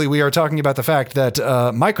 Specifically, we are talking about the fact that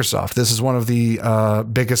Microsoft, this is one of the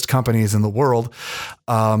biggest companies in the world,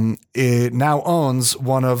 it now owns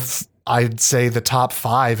one of I'd say the top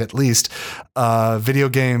 5 at least video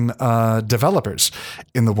game developers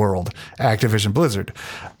in the world. Activision Blizzard.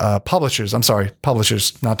 Publishers,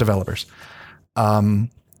 not developers. And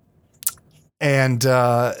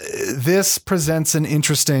this presents an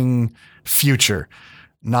interesting future,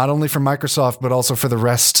 not only for Microsoft, but also for the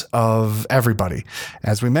rest of everybody.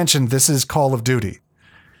 As we mentioned, this is Call of Duty.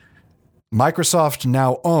 Microsoft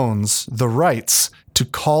now owns the rights to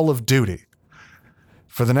Call of Duty.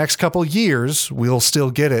 For the next couple years, we'll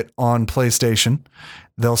still get it on PlayStation.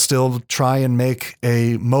 They'll still try and make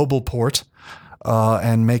a mobile port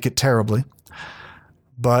and make it terribly.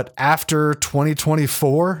 But after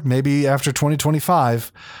 2024, maybe after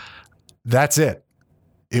 2025, that's it.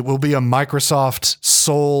 It will be a Microsoft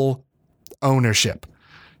sole ownership.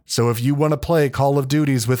 So if you want to play Call of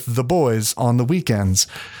Duties with the boys on the weekends,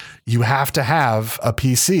 you have to have a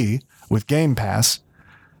PC with Game Pass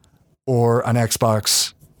or an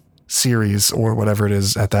Xbox Series or whatever it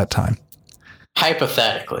is at that time.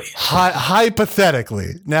 Hypothetically.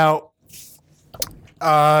 Hypothetically. Now,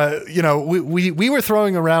 we were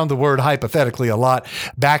throwing around the word hypothetically a lot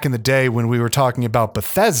back in the day when we were talking about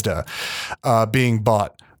Bethesda being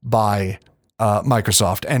bought by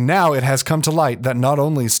Microsoft. And now it has come to light that not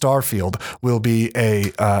only Starfield will be a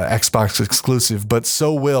Xbox exclusive, but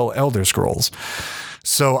so will Elder Scrolls.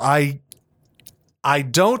 So I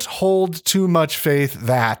don't hold too much faith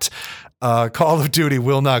that Call of Duty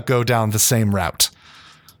will not go down the same route.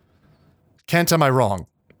 Kent, am I wrong?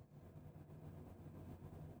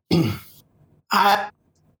 I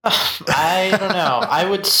don't know. I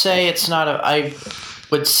would say it's not I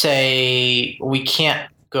would say we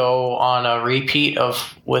can't go on a repeat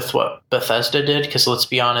with what Bethesda did, because let's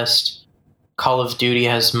be honest, Call of Duty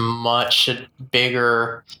has much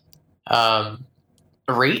bigger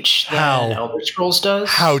reach than Elder Scrolls does.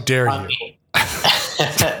 How dare you?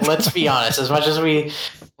 Let's be honest. As much as we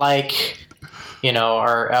like,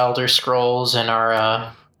 our Elder Scrolls and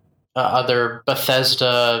our other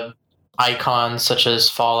Bethesda icons such as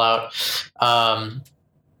Fallout,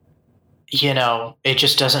 it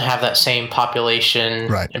just doesn't have that same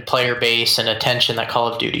population and player base and attention that Call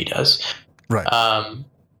of Duty does. Right.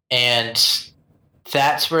 And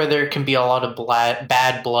that's where there can be a lot of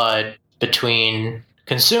bad blood between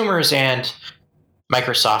consumers and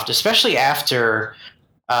Microsoft, especially after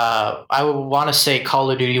I would want to say Call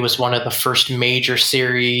of Duty was one of the first major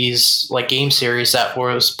series, like game series, that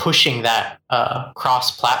was pushing that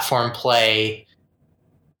cross-platform play.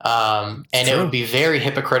 And it would be very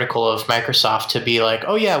hypocritical of Microsoft to be like,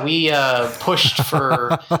 oh yeah, we pushed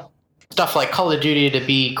for stuff like Call of Duty to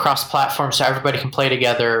be cross-platform so everybody can play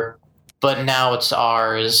together, but now it's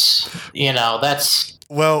ours. That's...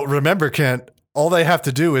 Well, remember, Kent, all they have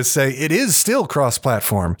to do is say it is still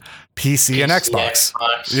cross-platform, PC and Xbox.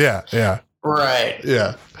 Yeah. Right.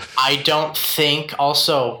 Yeah. I don't think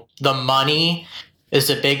also the money is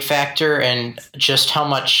a big factor, and just how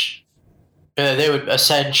much they would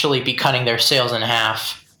essentially be cutting their sales in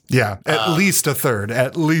half. Yeah. At least a third.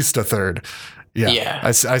 Yeah.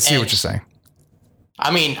 I see what you're saying.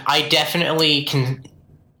 I mean, I definitely can,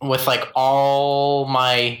 with like all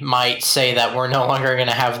my might, say that we're no longer going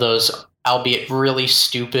to have those, albeit really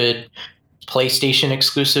stupid, PlayStation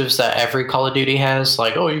exclusives that every Call of Duty has.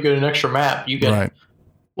 Like, oh, you get an extra map, you get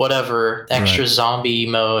whatever extra zombie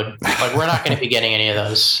mode. Like, we're not going to be getting any of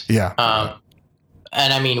those. Yeah.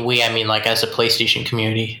 And I mean like as a PlayStation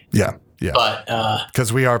community. Yeah. But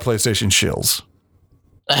because we are PlayStation shills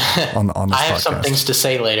on this podcast. I have some things to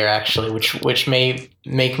say later, actually, which may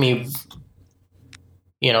make me,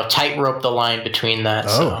 tightrope the line between that.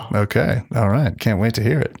 Okay. All right. Can't wait to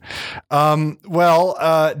hear it.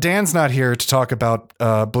 Dan's not here to talk about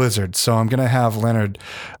Blizzard, so I'm going to have Leonard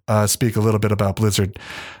speak a little bit about Blizzard.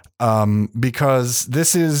 Because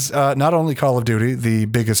this is not only Call of Duty, the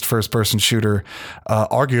biggest first-person shooter,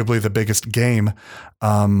 arguably the biggest game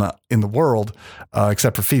in the world,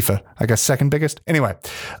 except for FIFA, I guess second biggest. Anyway,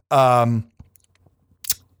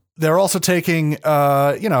 they're also taking,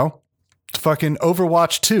 fucking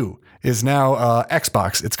Overwatch 2 is now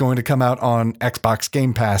Xbox. It's going to come out on Xbox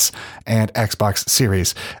Game Pass and Xbox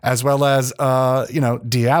Series, as well as,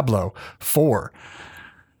 Diablo 4.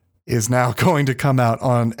 Is now going to come out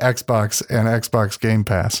on Xbox and Xbox Game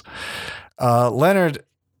Pass. Leonard,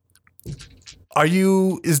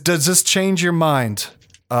 does this change your mind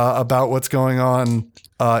about what's going on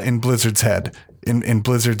in Blizzard's head, in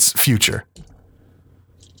Blizzard's future?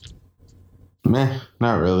 Meh,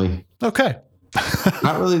 not really. Okay.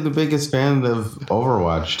 Not really the biggest fan of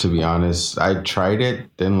Overwatch, to be honest. I tried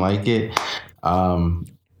it, didn't like it. I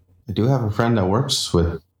do have a friend that works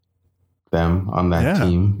with them on that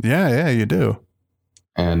team. Yeah, you do.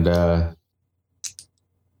 And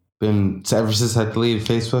been ever since I deleted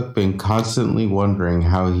Facebook, been constantly wondering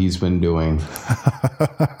how he's been doing.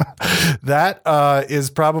 That is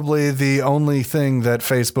probably the only thing that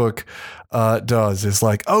Facebook does is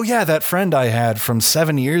like, oh yeah, that friend I had from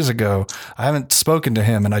 7 years ago. I haven't spoken to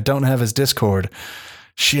him and I don't have his Discord.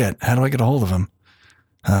 Shit, how do I get a hold of him?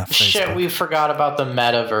 Shit, we forgot about the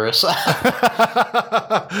metaverse.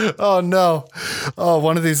 Oh no. Oh,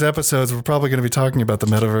 one of these episodes we're probably going to be talking about the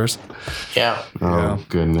metaverse. Yeah. Oh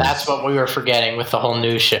goodness. That's what we were forgetting with the whole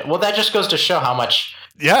news shit. Well, that just goes to show how much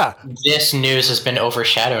this news has been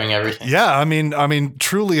overshadowing everything. Yeah, I mean,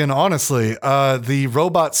 truly and honestly, the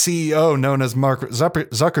robot CEO known as Mark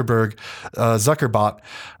Zuckerberg, Zuckerbot,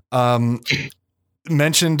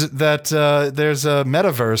 mentioned that there's a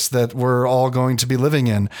metaverse that we're all going to be living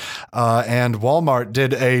in. And Walmart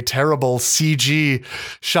did a terrible CG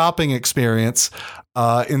shopping experience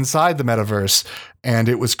inside the metaverse. And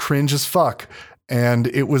it was cringe as fuck. And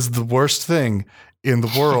it was the worst thing in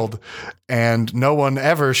the world. And no one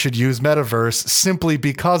ever should use metaverse simply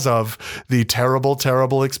because of the terrible,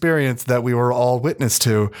 terrible experience that we were all witness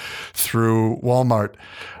to through Walmart.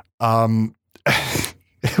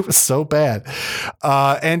 It was so bad.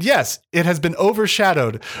 And yes, it has been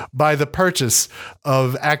overshadowed by the purchase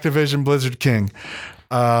of Activision Blizzard King.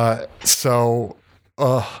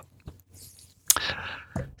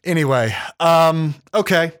 Anyway,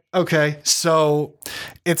 okay. So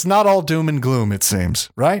it's not all doom and gloom, it seems,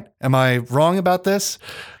 right? Am I wrong about this?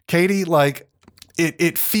 Katie, like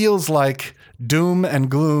it feels like doom and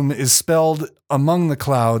gloom is spelled among the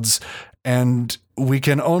clouds, and we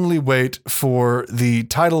can only wait for the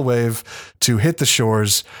tidal wave to hit the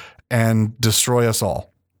shores and destroy us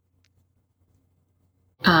all.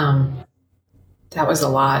 That was a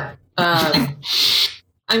lot.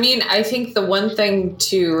 I mean, I think the one thing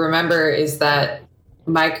to remember is that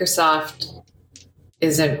Microsoft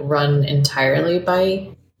isn't run entirely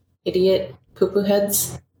by idiot poo-poo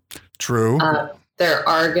heads. True. There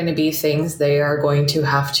are going to be things they are going to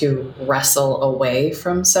have to wrestle away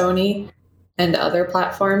from Sony and other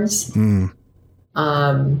platforms. And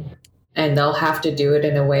they'll have to do it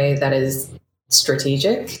in a way that is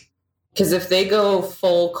strategic. Because if they go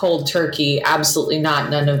full cold turkey, absolutely not,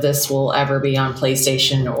 none of this will ever be on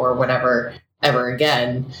PlayStation or whatever ever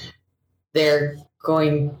again. They're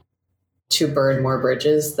going to burn more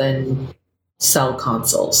bridges than sell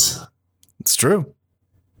consoles. It's true.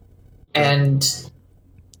 And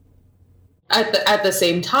at the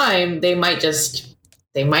same time, they might just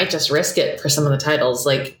risk it for some of the titles.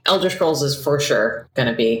 Like Elder Scrolls is for sure going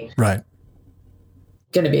to be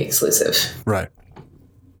exclusive. Right.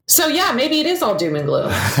 So yeah, maybe it is all doom and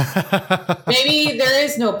gloom. Maybe there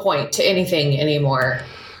is no point to anything anymore.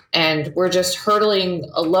 And we're just hurtling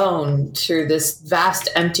alone through this vast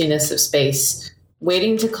emptiness of space,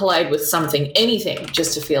 waiting to collide with something, anything,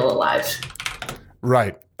 just to feel alive.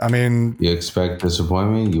 Right. I mean, you expect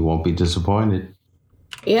disappointment, you won't be disappointed.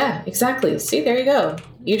 Yeah, exactly. See, there you go.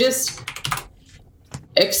 You just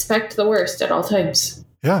expect the worst at all times.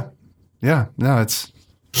 Yeah. No, it's...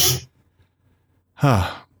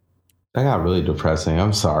 That got really depressing.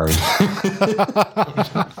 I'm sorry.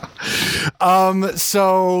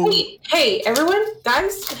 So... Hey, everyone.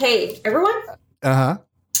 Guys, hey, everyone. Uh-huh.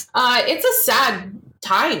 It's a sad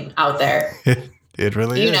time out there. It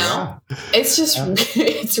really is. You know, it's just,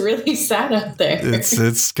 it's really sad out there.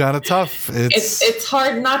 It's kind of tough. It's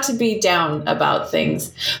hard not to be down about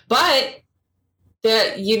things, but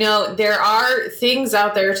there are things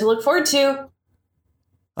out there to look forward to.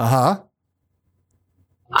 Uh-huh.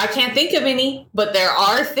 I can't think of any, but there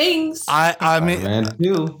are things. I mean,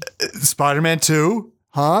 Spider-Man 2,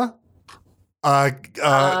 huh?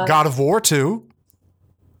 God of War 2.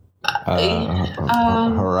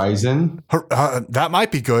 Horizon. That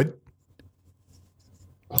might be good.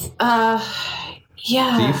 Yeah.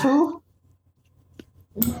 Sifu?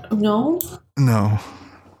 No.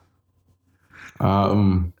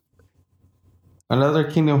 Another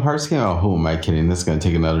Kingdom Hearts game? Oh, who am I kidding? This is going to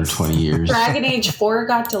take another 20 years. Dragon Age 4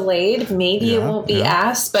 got delayed. Maybe it won't be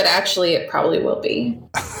asked, but actually it probably will be.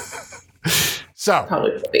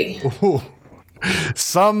 Probably will be.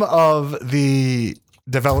 Some of the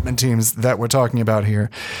development teams that we're talking about here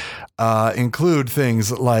include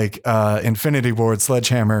things like Infinity Ward,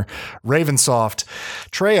 Sledgehammer, Ravensoft,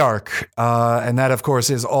 Treyarch, and that, of course,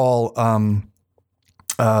 is all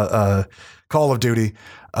Call of Duty.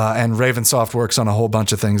 And Ravensoft works on a whole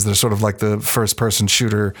bunch of things. They're sort of like the first-person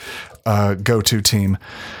shooter go-to team.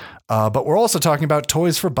 But we're also talking about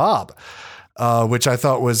Toys for Bob, which I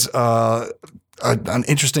thought was an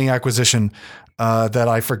interesting acquisition that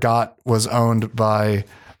I forgot was owned by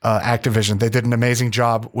Activision. They did an amazing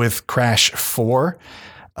job with Crash 4.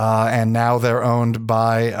 And now they're owned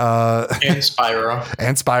by and Spyro.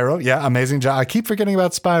 And Spyro, yeah, amazing job. I keep forgetting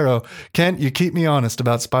about Spyro. Kent, you keep me honest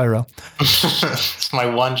about Spyro. It's my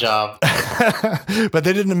one job. But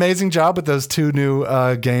they did an amazing job with those 2 new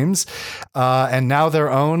games, and now they're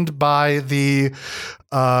owned by the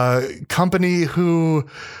company who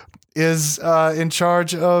is in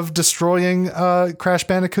charge of destroying Crash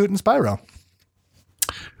Bandicoot and Spyro,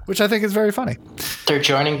 which I think is very funny. They're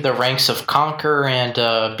joining the ranks of Conker and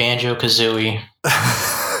Banjo-Kazooie.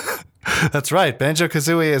 That's right.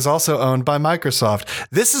 Banjo-Kazooie is also owned by Microsoft.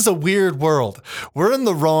 This is a weird world. We're in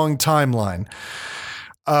the wrong timeline.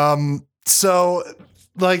 So,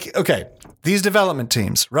 like, okay, these development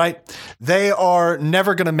teams, right? They are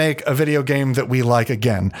never going to make a video game that we like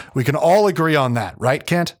again. We can all agree on that, right,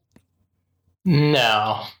 Kent?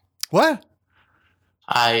 No. What?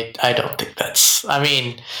 I don't think that's... I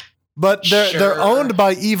mean... But they're owned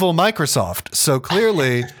by evil Microsoft, so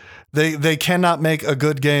clearly they cannot make a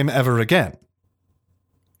good game ever again.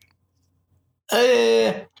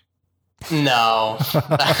 No.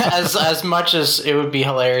 as much as it would be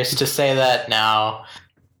hilarious to say that, no.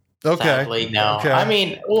 Okay. Sadly, no. Okay. I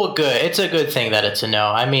mean, well, good. It's a good thing that it's a no.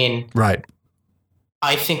 I mean... Right.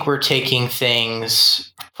 I think we're taking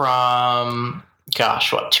things from...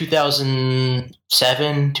 Gosh, what,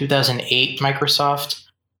 2007, 2008 Microsoft,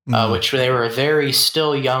 which they were a very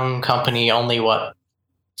still young company, only,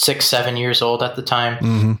 6-7 years old at the time.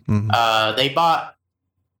 Mm-hmm. They bought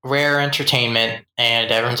Rare Entertainment,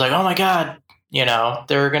 and everyone's like, oh my God,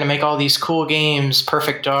 they're going to make all these cool games,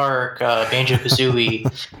 Perfect Dark,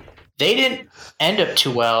 Banjo-Kazooie. They didn't end up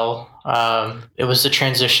too well. It was the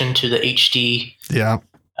transition to the HD. Yeah.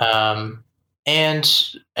 And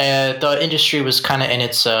the industry was kind of in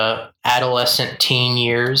its adolescent teen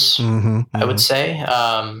years, I would say.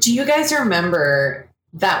 Do you guys remember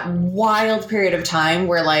that wild period of time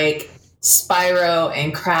where like Spyro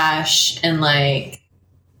and Crash and like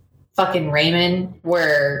fucking Rayman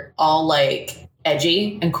were all like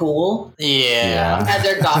edgy and cool? Yeah. Had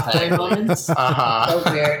their goth boy moments. So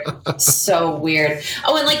weird. So weird.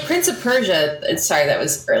 Oh, and like Prince of Persia. Sorry, that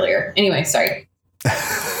was earlier. Anyway, sorry.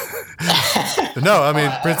 No, I mean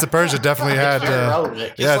Prince of Persia definitely had.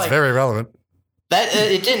 It's very relevant. That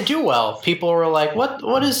it didn't do well. People were like,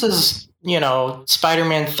 "What is this?"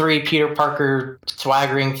 Spider-Man 3, Peter Parker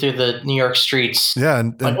swaggering through the New York streets. Yeah,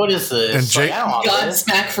 and what is this? And Jake,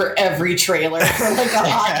 Godsmack for every trailer for like a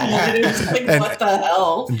hot minute. Like, what the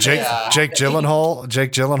hell? Jake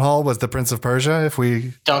Gyllenhaal was the Prince of Persia. If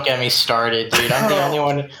we don't get me started, dude, I'm the only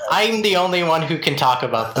one. I'm the only one who can talk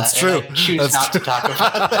about that. That's true. I choose not to talk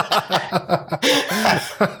about that.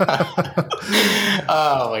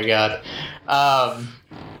 Oh my God.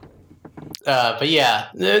 But yeah,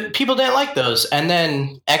 people didn't like those. And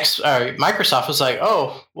then Microsoft was like,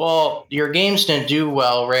 oh, well, your games didn't do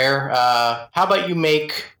well, Rare. How about you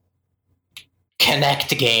make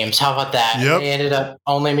Kinect games? How about that? Yep. They ended up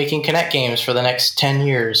only making Kinect games for the next 10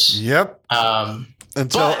 years. Yep.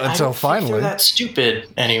 Until finally. They're that stupid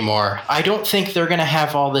anymore. I don't think they're going to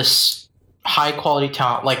have all this high quality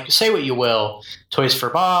talent. Like, say what you will, Toys for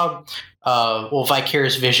Bob,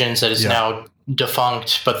 Vicarious Visions that is now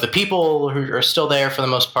defunct, but the people who are still there for the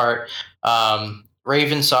most part,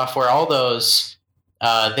 Raven Software, all those,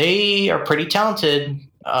 they are pretty talented.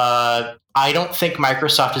 I don't think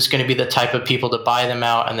Microsoft is going to be the type of people to buy them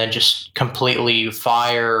out and then just completely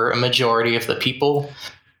fire a majority of the people.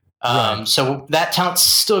 Right. So that talent's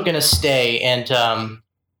still going to stay. And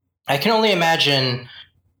I can only imagine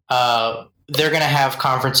they're going to have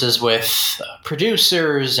conferences with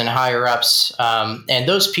producers and higher ups. And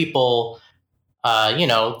those people,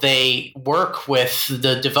 they work with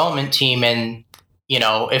the development team, and,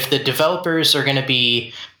 if the developers are going to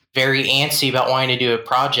be very antsy about wanting to do a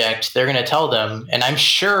project, they're going to tell them. And I'm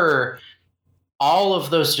sure all of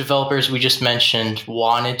those developers we just mentioned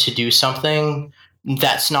wanted to do something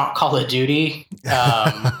that's not Call of Duty.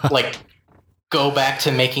 Like, go back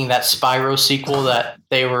to making that Spyro sequel that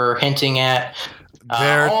they were hinting at.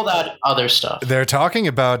 All that other stuff. They're talking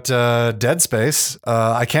about Dead Space.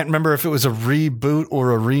 I can't remember if it was a reboot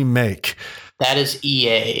or a remake. That is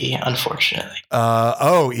EA, unfortunately.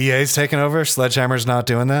 EA's taken over? Sledgehammer's not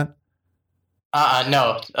doing that?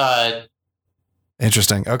 No.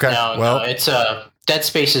 Interesting. Okay. No, it's Dead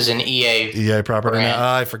Space is an EA property.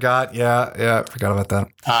 I forgot. Yeah, forgot about that.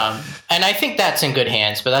 And I think that's in good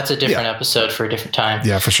hands, but that's a different episode for a different time.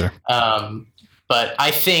 Yeah, for sure. But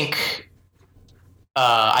I think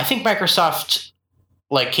Microsoft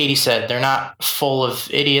like Katie said, they're not full of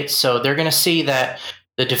idiots. So they're going to see that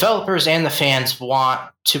the developers and the fans want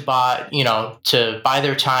to buy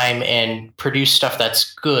their time and produce stuff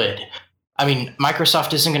that's good. I mean,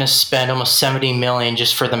 Microsoft isn't going to spend almost $70 million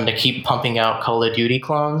just for them to keep pumping out Call of Duty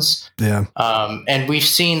clones. Yeah. And we've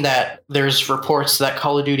seen that there's reports that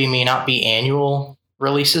Call of Duty may not be annual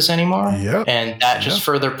releases anymore. Yep. And that just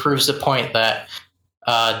further proves the point that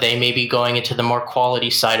they may be going into the more quality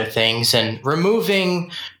side of things and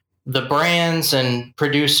removing the brands and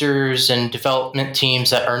producers and development teams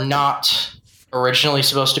that are not originally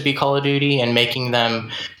supposed to be Call of Duty and making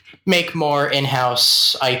them make more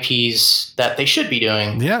in-house IPs that they should be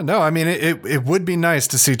doing. Yeah, no, I mean, it would be nice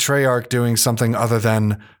to see Treyarch doing something other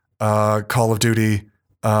than Call of Duty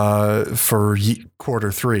for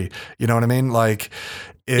quarter 3. You know what I mean? Like,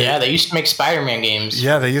 they used to make Spider-Man games.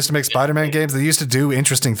 Yeah, they used to make Spider-Man games. They used to do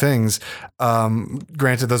interesting things.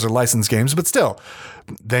 Granted, those are licensed games, but still,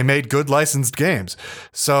 they made good licensed games.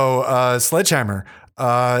 So Sledgehammer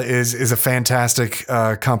is a fantastic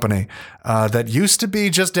company that used to be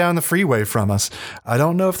just down the freeway from us. I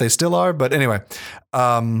don't know if they still are, but anyway.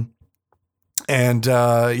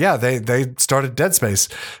 They started Dead Space.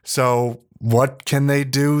 So what can they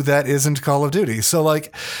do that isn't Call of Duty? So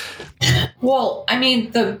like, well, I mean,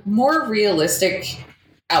 the more realistic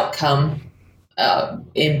outcome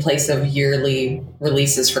in place of yearly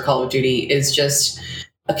releases for Call of Duty is just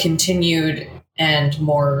a continued and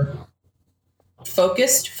more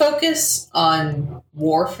focus on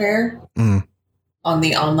warfare on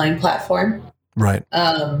the online platform. Right.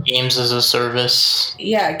 Games as a service.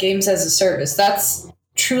 Yeah, games as a service. That's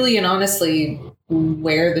truly and honestly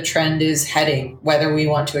where the trend is heading, whether we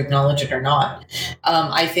want to acknowledge it or not.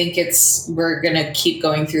 I think we're going to keep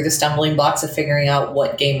going through the stumbling blocks of figuring out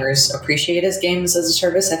what gamers appreciate as games as a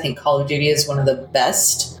service. I think Call of Duty is one of the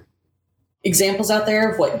best examples out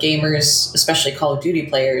there of what gamers, especially Call of Duty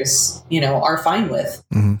players, are fine with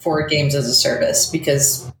for games as a service,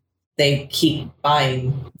 because they keep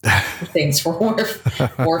buying things for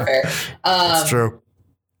warfare. That's true.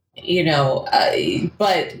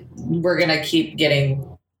 But we're going to keep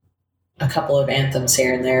getting a couple of anthems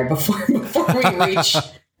here and there before we reach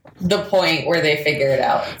the point where they figure it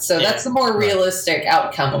out. So that's the more realistic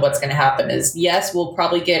outcome of what's going to happen is, yes, we'll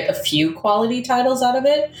probably get a few quality titles out of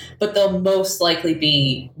it, but they'll most likely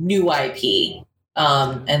be new IP.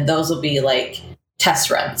 And those will be like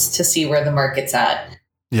test runs to see where the market's at.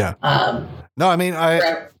 Yeah. No, I mean,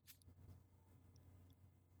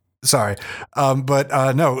 sorry. To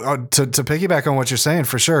piggyback on what you're saying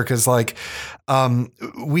for sure. Cause like,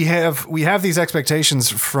 we have these expectations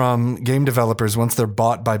from game developers once they're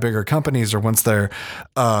bought by bigger companies or once they're,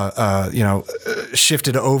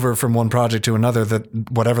 shifted over from one project to another,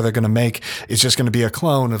 that whatever they're going to make is just going to be a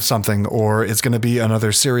clone of something, or it's going to be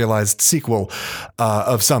another serialized sequel,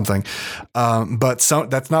 of something. But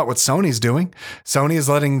that's not what Sony's doing. Sony is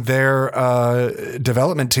letting their,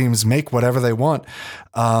 development teams make whatever they want.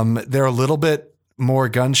 They're a little bit more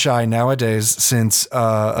gun shy nowadays since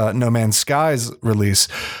No Man's Sky's release,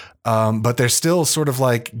 but they're still sort of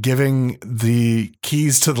like giving the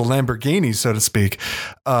keys to the Lamborghini, so to speak,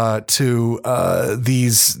 to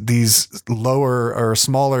these lower or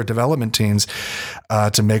smaller development teams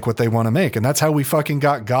to make what they want to make, and that's how we fucking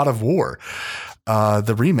got God of War,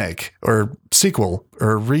 the remake or sequel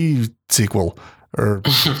or re-sequel or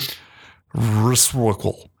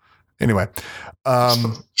re-sequel. Anyway.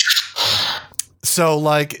 So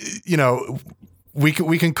like, we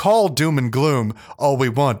can call doom and gloom all we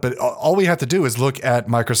want, but all we have to do is look at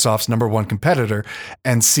Microsoft's number one competitor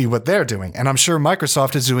and see what they're doing. And I'm sure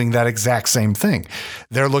Microsoft is doing that exact same thing.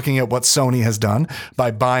 They're looking at what Sony has done by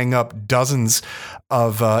buying up dozens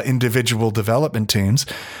of individual development teams.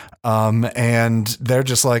 And they're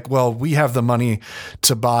just like, well, we have the money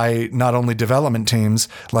to buy not only development teams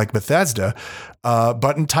like Bethesda,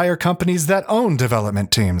 but entire companies that own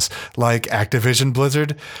development teams like Activision,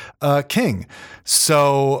 Blizzard, King.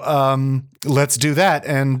 So let's do that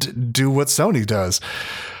and do what Sony does,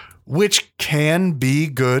 which can be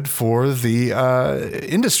good for the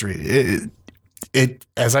industry. It,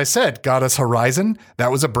 as I said, got us Horizon.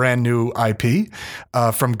 That was a brand new IP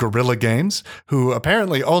from Guerrilla Games, who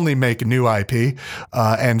apparently only make new IP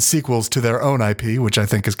and sequels to their own IP, which I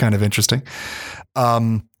think is kind of interesting.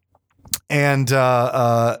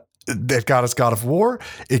 They've got us God of War.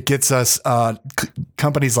 It gets us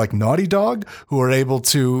companies like Naughty Dog, who are able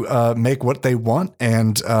to make what they want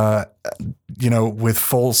and, with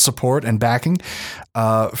full support and backing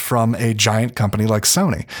from a giant company like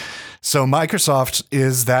Sony. So Microsoft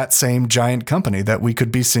is that same giant company that we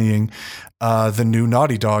could be seeing the new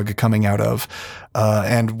Naughty Dog coming out of.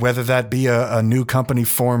 And whether that be a new company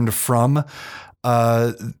formed from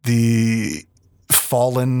the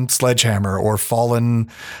fallen Sledgehammer or fallen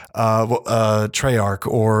Treyarch,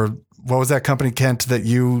 or what was that company, Kent, that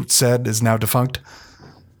you said is now defunct?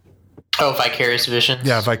 Oh, Vicarious Visions.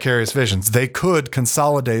 Yeah, Vicarious Visions. They could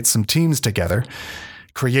consolidate some teams together,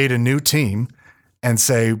 create a new team, and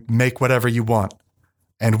say, make whatever you want.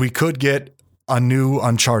 And we could get a new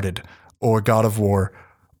Uncharted or God of War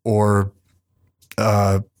or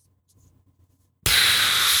who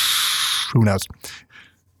knows?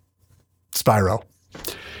 Spyro.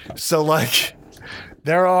 So like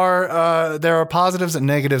there are positives and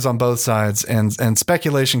negatives on both sides, and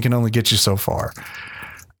speculation can only get you so far.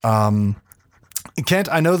 Kent,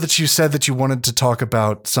 I know that you said that you wanted to talk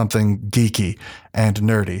about something geeky and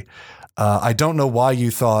nerdy. I don't know why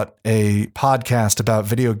you thought a podcast about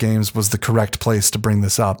video games was the correct place to bring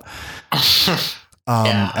this up. I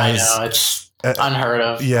know. It's unheard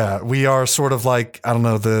of. Yeah, we are sort of like, I don't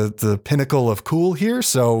know, the pinnacle of cool here.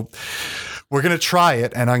 So we're going to try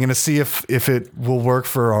it, and I'm going to see if it will work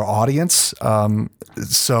for our audience.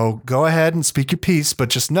 So go ahead and speak your piece, but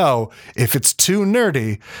just know if it's too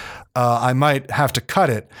nerdy, I might have to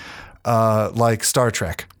cut it like Star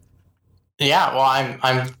Trek. Yeah, well,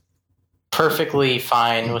 I'm perfectly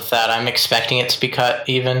fine with that. I'm expecting it to be cut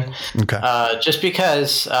even. Okay. Just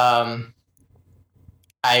because I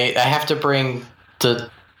have to bring the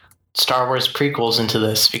Star Wars prequels into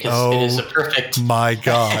this because it is a perfect. My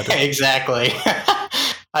God. Exactly.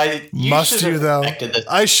 Must you though?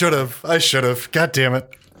 I should have. God damn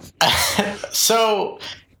it. So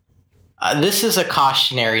this is a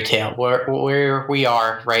cautionary tale where we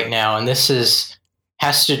are right now, and this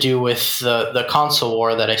has to do with the console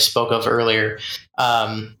war that I spoke of earlier.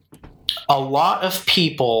 A lot of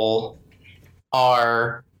people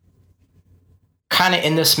are kind of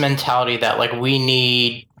in this mentality that like we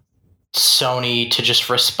need Sony to just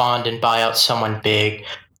respond and buy out someone big,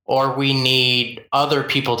 or we need other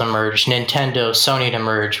people to merge, Nintendo, Sony to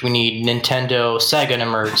merge. We need Nintendo, Sega to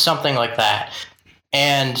merge, something like that.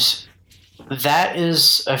 And that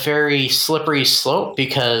is a very slippery slope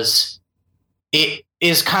because it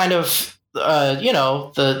is kind of,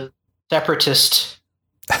 the separatist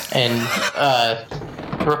and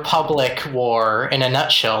Republic war in a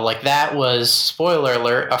nutshell. Like that was, spoiler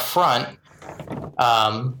alert, a front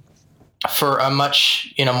for a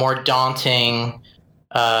much more daunting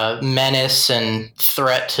menace and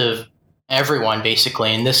threat to everyone,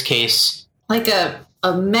 basically. In this case, like a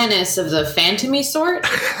menace of the phantomy sort.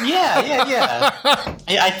 Yeah.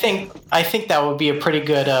 I think that would be a pretty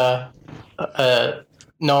good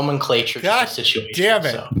nomenclature to the situation. Damn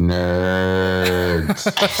it. So. Nerds.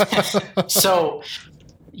 So,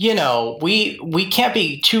 we can't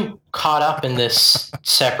be too caught up in this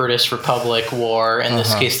separatist republic war, in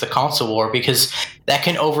this case the console war, because that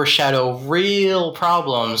can overshadow real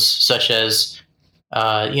problems such as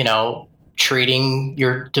treating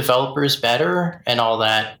your developers better and all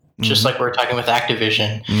that, just like we were talking with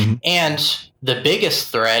Activision. And the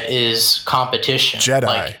biggest threat is competition.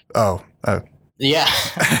 Jedi. Yeah.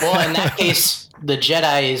 Well, in that case, the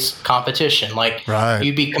Jedi is competition. Like,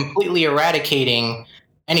 you'd be completely eradicating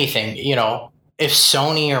anything. If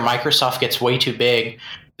Sony or Microsoft gets way too big,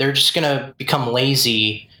 they're just going to become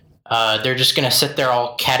lazy. They're just going to sit there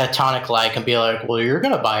all catatonic like and be like, well, you're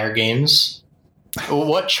going to buy our games.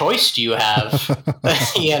 What choice do you have?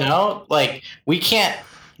 Like, we can't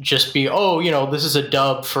just be, this is a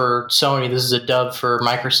dub for Sony, this is a dub for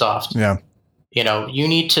Microsoft. Yeah. You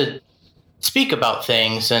need to speak about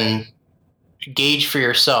things and gauge for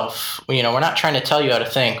yourself. We're not trying to tell you how to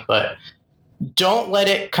think, but don't let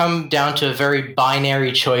it come down to a very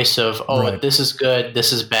binary choice of, this is good,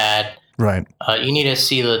 this is bad. Right. You need to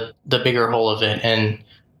see the bigger whole of it. And,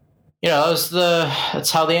 that's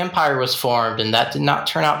how the Empire was formed, and that did not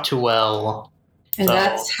turn out too well. And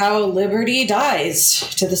that's how liberty dies,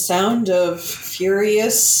 to the sound of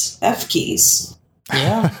furious F keys.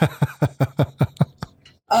 Yeah.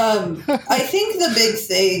 I think the big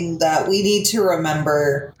thing that we need to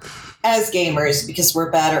remember as gamers, because we're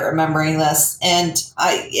bad at remembering this, and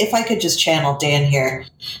if I could just channel Dan here.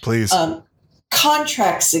 Please.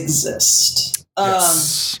 Contracts exist.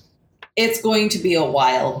 Yes. It's going to be a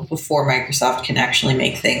while before Microsoft can actually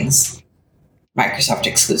make things Microsoft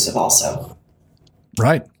exclusive also.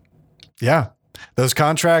 Right. Yeah. Those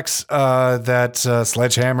contracts that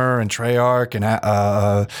Sledgehammer and Treyarch and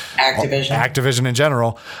Activision in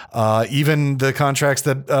general, even the contracts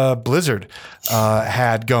that Blizzard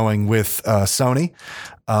had going with Sony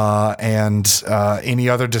and any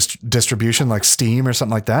other distribution like Steam or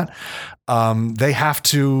something like that, they have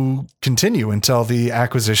to continue until the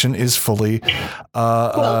acquisition is fully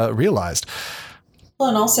realized. Well,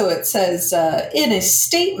 and also it says in a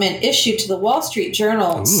statement issued to the Wall Street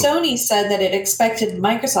Journal, Sony said that it expected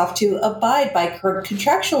Microsoft to abide by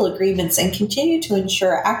contractual agreements and continue to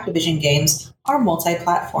ensure Activision games are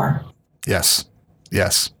multi-platform. Yes.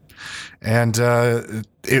 And Katie,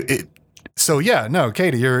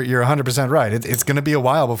 you're 100% right. It's going to be a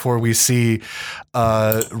while before we see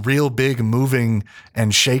real big moving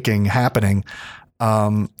and shaking happening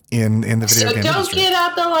in the video game industry. So don't get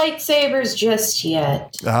out the lightsabers just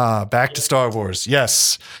yet. Back to Star Wars.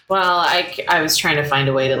 Yes. Well, I was trying to find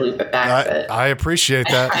a way to loop it back, but I appreciate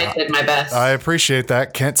that. I did my best. I appreciate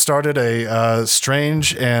that. Kent started a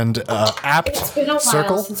strange and apt It's been a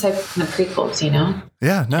while since I've seen the prequels,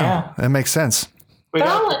 Yeah, that makes sense. We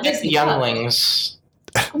got the younglings.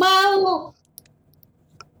 Well,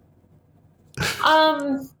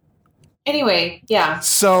 anyway, yeah.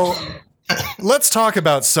 So let's talk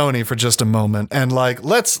about Sony for just a moment, and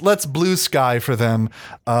let's blue sky for them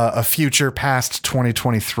a future past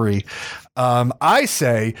 2023. I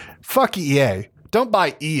say fuck EA. Don't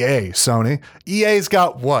buy EA, Sony. EA's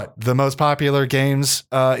got what? The most popular games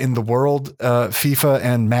in the world, FIFA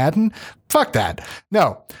and Madden? Fuck that.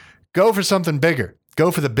 No, go for something bigger. Go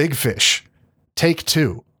for the big fish.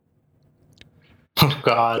 Take-Two. Oh,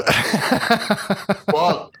 God.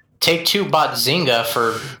 Well, Take-Two bought Zynga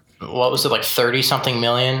for, what was it, like 30-something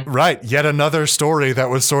million? Right. Yet another story that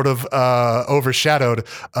was sort of overshadowed,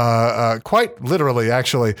 quite literally,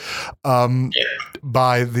 actually,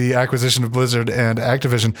 by the acquisition of Blizzard and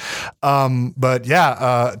Activision. But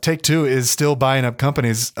yeah, Take-Two is still buying up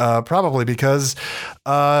companies, probably because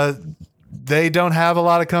they don't have a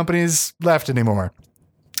lot of companies left anymore.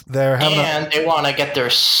 They want to get their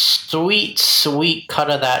sweet cut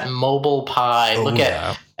of that mobile pie. Look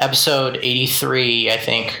at episode 83, I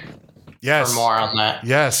think. Yes. For more on that.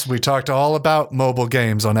 Yes, we talked all about mobile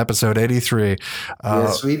games on episode 83.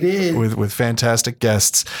 Yes, we did. With fantastic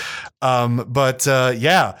guests. But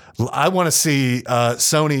I want to see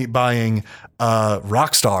Sony buying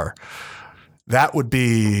Rockstar. That would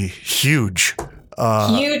be huge.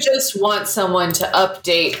 You just want someone to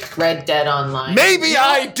update Red Dead Online. Maybe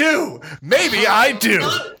I do. It's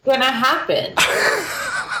not gonna happen.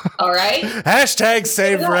 All right? Hashtag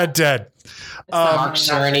save Red Dead. Mark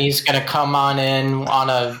Cerny's gonna come on in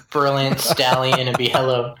on a brilliant stallion and be,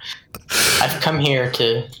 hello, I've come here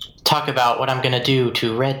to talk about what I'm gonna do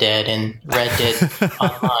to Red Dead and Red Dead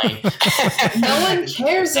Online. No one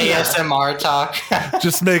cares about ASMR talk.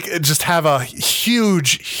 just have a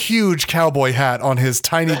huge cowboy hat on his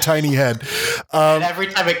tiny head. And every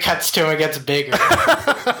time it cuts to him, it gets bigger.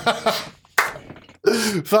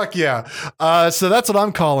 Fuck yeah. So that's what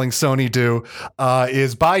I'm calling Sony do,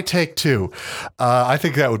 is buy Take-Two. I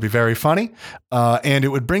think that would be very funny. And it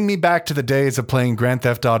would bring me back to the days of playing Grand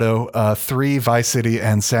Theft Auto 3, Vice City,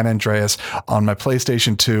 and San Andreas on my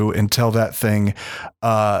PlayStation 2 until that thing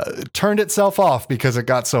turned itself off because it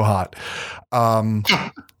got so hot.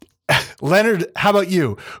 Leonard, how about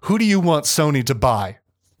you? Who do you want Sony to buy?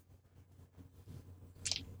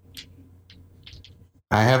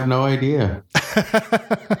 I have no idea.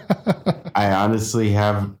 I honestly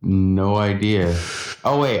have no idea.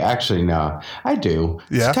 Oh, wait, actually, no. I do.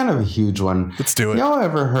 Yeah? It's kind of a huge one. Let's do it. Y'all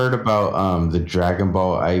ever heard about the Dragon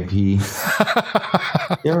Ball IP? You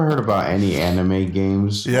ever heard about any anime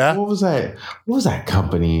games? Yeah. What was that? What was that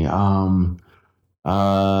company? Bandai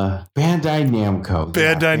Namco.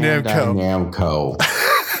 Bandai Namco.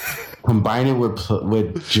 Combine it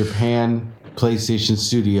with Japan PlayStation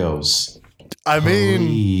Studios. I mean,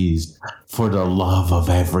 please, for the love of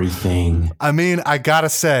everything. I mean, I gotta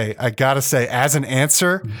say, as an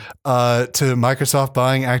answer to Microsoft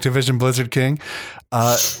buying Activision Blizzard King,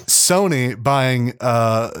 Sony buying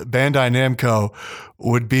Bandai Namco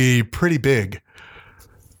would be pretty big.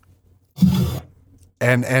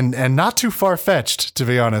 And not too far-fetched, to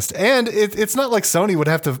be honest. And it's not like Sony would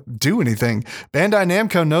have to do anything. Bandai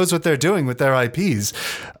Namco knows what they're doing with their IPs.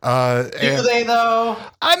 Do they, though?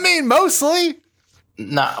 I mean, mostly.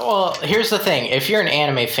 No, well, here's the thing. If you're an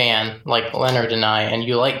anime fan, like Leonard and I, and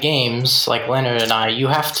you like games like Leonard and I, you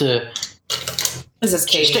have to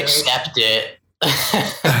just accept it.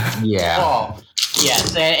 Yeah. Well,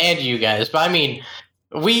 yes, and you guys. But I mean...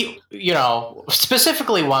 we,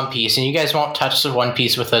 specifically One Piece, and you guys won't touch the One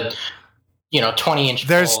Piece with a 20-inch.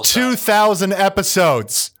 There's 2,000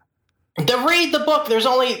 episodes. Read the book. There's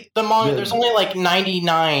only There's only like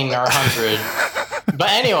 99 or 100. But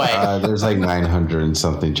anyway, there's like 900 and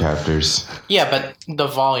something chapters. Yeah, but the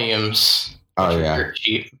volumes. Oh yeah.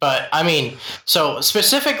 Cheap. But I mean, so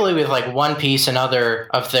specifically with like One Piece and other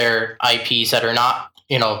of their IPs that are not,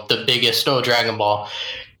 the biggest Dragon Ball,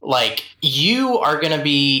 like you are going to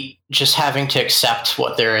be just having to accept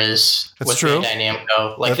what there is. That's with true. Bandai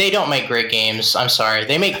Namco. Like they don't make great games. I'm sorry.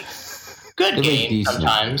 They make good games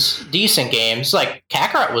sometimes. Decent games. Like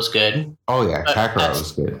Kakarot was good. Oh yeah, Kakarot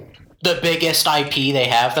was good. The biggest IP they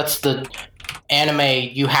have. That's the anime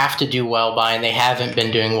you have to do well by, and they haven't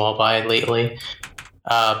been doing well by lately.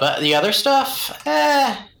 But the other stuff,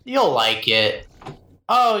 you'll like it.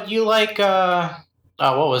 Oh, you like what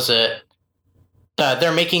was it?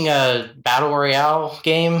 They're making a battle royale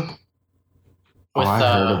game. I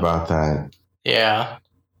heard about that. Yeah.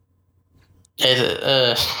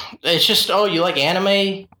 It's just, you like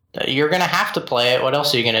anime? You're gonna have to play it. What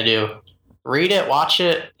else are you gonna do? Read it, watch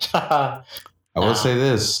it. I will say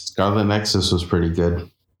this: Scarlet Nexus was pretty good.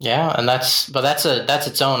 Yeah, and that's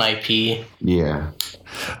its own IP. Yeah,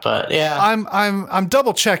 but yeah, I'm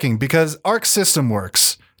double checking because Arc System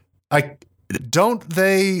Works. Don't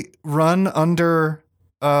they run under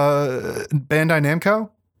Bandai Namco?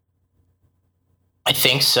 I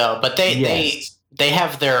think so, but they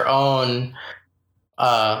have their own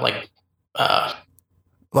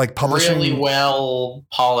like publishing, really well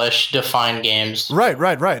polished, defined games. Right.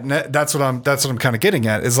 And that's what I'm kind of getting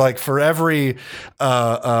at. Is like for every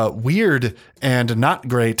weird and not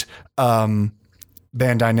great Bandai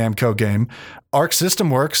Namco game, Arc System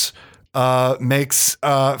Works makes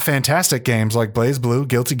fantastic games like Blaze Blue,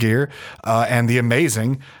 Guilty Gear, and the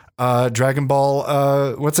amazing Dragon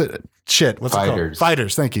Ball. What's it called?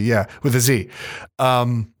 Fighters. Thank you. Yeah, with a Z.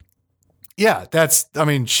 Yeah,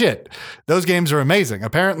 those games are amazing.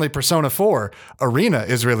 Apparently Persona 4 Arena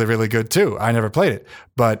is really, really good too. I never played it,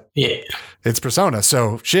 but it's Persona.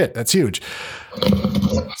 So that's huge.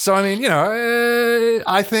 So, I mean,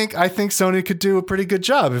 I think Sony could do a pretty good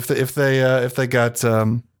job if they got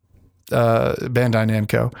Bandai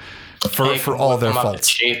Namco for all their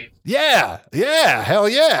faults. Yeah. Hell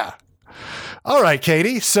yeah. All right,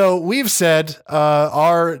 Katie. So we've said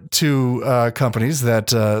our two companies that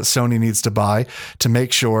Sony needs to buy to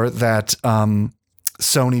make sure that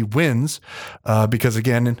Sony wins, because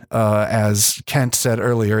again, as Kent said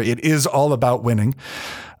earlier, it is all about winning.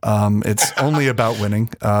 It's only about winning.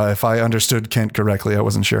 If I understood Kent correctly, I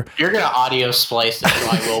wasn't sure. You're going to audio splice it, so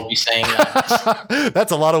I will be saying that.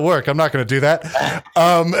 That's a lot of work. I'm not going to do that.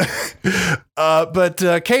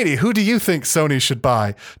 But Katie, who do you think Sony should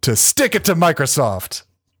buy to stick it to Microsoft?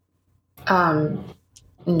 No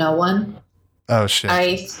one. Oh, shit.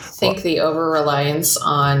 I think the over-reliance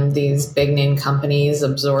on these big-name companies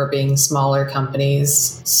absorbing smaller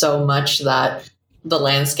companies so much that the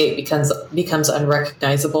landscape becomes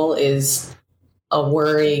unrecognizable is a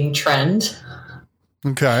worrying trend.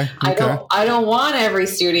 Okay. I don't want every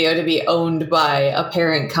studio to be owned by a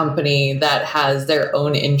parent company that has their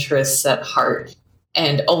own interests at heart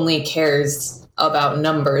and only cares about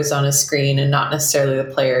numbers on a screen and not necessarily the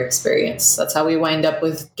player experience. That's how we wind up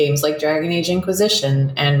with games like Dragon Age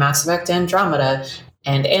Inquisition and Mass Effect Andromeda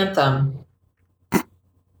and Anthem.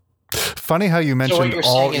 Funny how you mentioned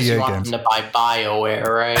all EA games. To buy BioWare,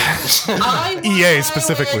 right? I want EA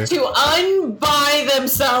specifically to unbuy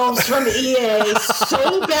themselves from EA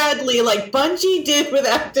so badly, like Bungie did with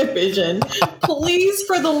Activision. Please,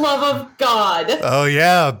 for the love of God. Oh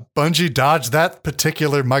yeah, Bungie dodged that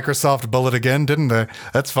particular Microsoft bullet again, didn't they?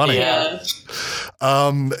 That's funny. Yeah.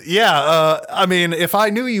 I mean, if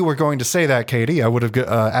I knew you were going to say that, Katie, I would have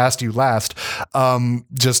asked you last,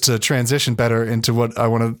 just to transition better into what I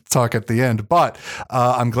want to talk at the end. But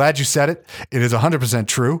I'm glad you said it. It is 100%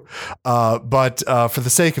 true. But for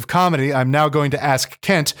the sake of comedy, I'm now going to ask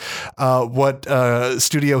Kent what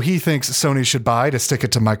studio he thinks Sony should buy to stick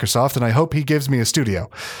it to Microsoft, and I hope he gives me a studio.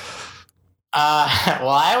 Well,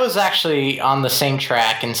 I was actually on the same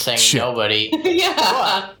track and saying nobody. Yeah.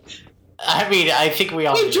 Well, I mean, I think we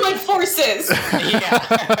all joined forces.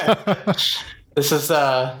 Yeah. This is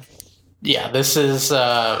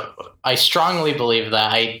I strongly believe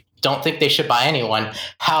that. I don't think they should buy anyone.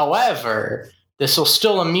 However, this will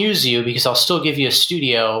still amuse you because I'll still give you a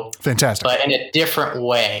studio. Fantastic. But in a different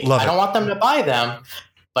way. I don't want them to buy them,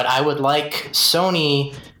 but I would like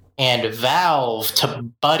Sony and Valve to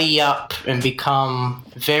buddy up and become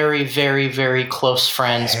very, very, very close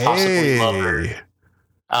friends, possibly lovers.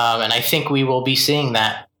 And I think we will be seeing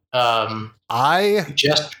that.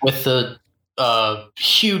 Just with the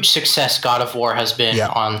huge success God of War has been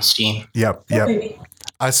on Steam. Yep.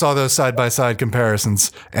 I saw those side-by-side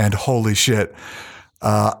comparisons, and holy shit.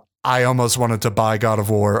 I almost wanted to buy God of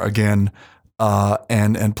War again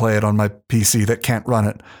and play it on my PC that can't run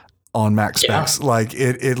it on max specs. Like,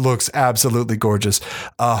 it looks absolutely gorgeous.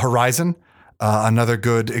 Horizon, another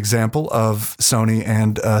good example of Sony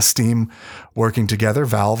and Steam working together.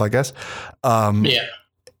 Valve, I guess.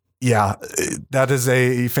 Yeah, that is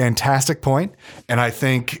a fantastic point. And I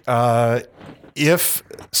think if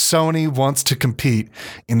Sony wants to compete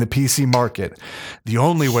in the PC market, the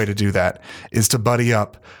only way to do that is to buddy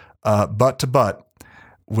up butt to butt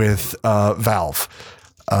with Valve.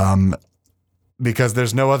 Because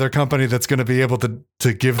there's no other company that's going to be able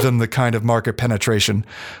to give them the kind of market penetration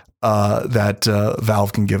that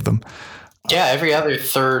Valve can give them. Yeah, every other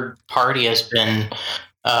third party has been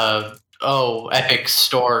Epic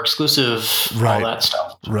Store exclusive, all that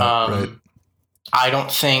stuff. Right. I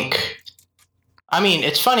don't think. I mean,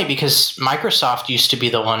 it's funny because Microsoft used to be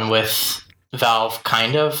the one with Valve,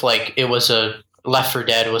 kind of like it was Left 4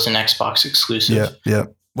 Dead was an Xbox exclusive. Yeah.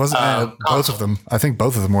 Wasn't both of them? I think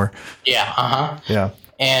both of them were. Yeah. Yeah.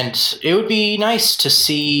 And it would be nice to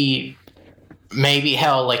see maybe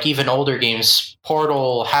like even older games,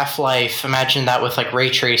 Portal, Half-Life. Imagine that with like ray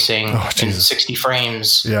tracing in 60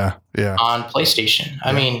 frames. Yeah. On PlayStation.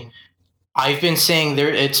 I mean, I've been seeing there.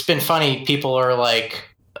 It's been funny. People are like,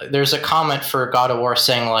 there's a comment for God of War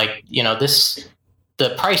saying like,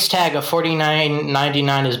 the price tag of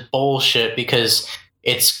 $49.99 is bullshit because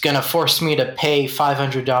it's going to force me to pay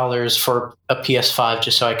 $500 for a PS5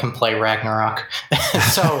 just so I can play Ragnarok.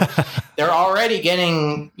 So they're already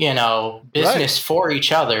getting, business for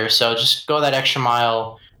each other. So just go that extra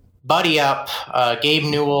mile, buddy up. Gabe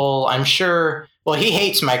Newell, I'm sure, well, he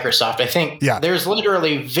hates Microsoft. I think there's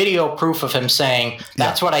literally video proof of him saying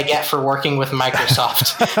that's what I get for working with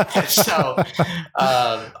Microsoft. So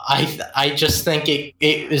I just think it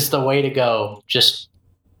is the way to go. Just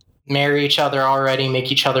marry each other already,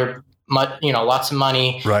 make each other, lots of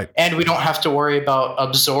money. Right. And we don't have to worry about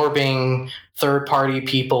absorbing third-party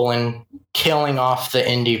people and killing off the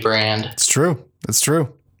indie brand. It's true.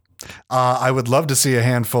 I would love to see a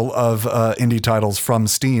handful of indie titles from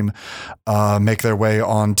Steam make their way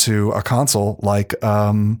onto a console like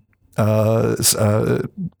PlayStation.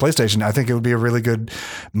 I think it would be a really good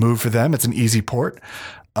move for them. It's an easy port.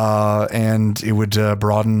 And it would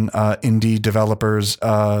broaden indie developers'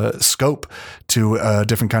 scope to a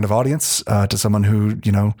different kind of audience, to someone who,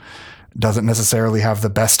 doesn't necessarily have the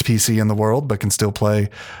best PC in the world, but can still play,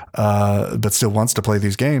 but still wants to play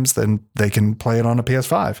these games. Then they can play it on a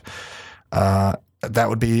PS5. That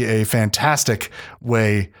would be a fantastic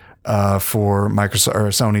way for Microsoft or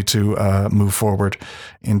Sony to move forward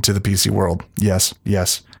into the PC world. Yes.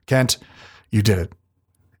 Kent, you did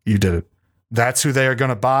it. That's who they are going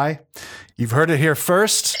to buy. You've heard it here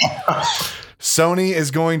first. Sony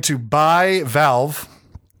is going to buy Valve,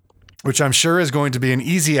 which I'm sure is going to be an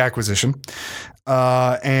easy acquisition.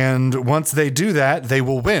 And once they do that, they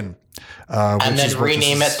will win. And then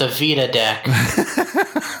rename it the Vita deck.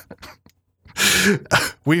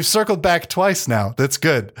 We've circled back twice now. That's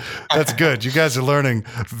good. You guys are learning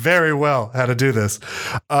very well how to do this.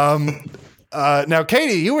 Now,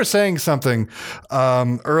 Katie, you were saying something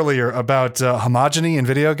earlier about homogeny in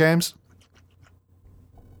video games.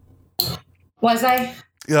 Was I?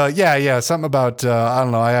 Yeah. Something about, I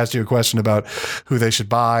don't know. I asked you a question about who they should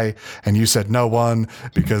buy, and you said no one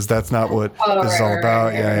because that's not what this is all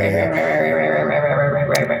about.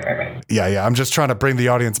 Yeah. I'm just trying to bring the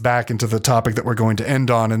audience back into the topic that we're going to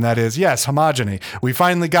end on, and that is, yes, homogeny. We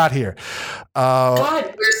finally got here.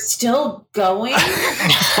 God, we're still going?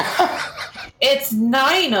 It's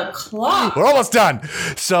 9:00. We're almost done.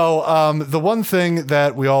 So the one thing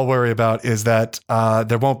that we all worry about is that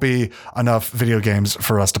there won't be enough video games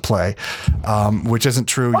for us to play, which isn't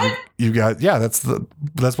true. You guys,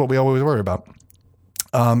 that's what we always worry about.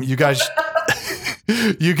 You guys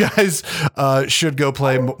should go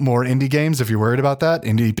play more indie games if you're worried about that.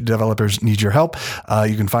 Indie developers need your help.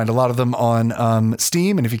 You can find a lot of them on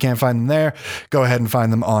Steam, and if you can't find them there, go ahead and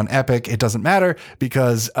find them on Epic. It doesn't matter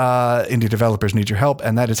because indie developers need your help,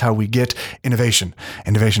 and that is how we get innovation.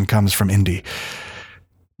 Innovation comes from indie.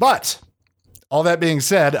 But all that being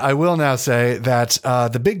said, I will now say that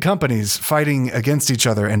the big companies fighting against each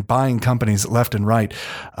other and buying companies left and right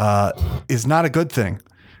is not a good thing.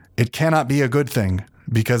 It cannot be a good thing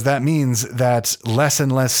because that means that less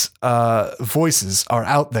and less voices are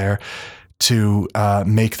out there to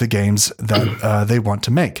make the games that they want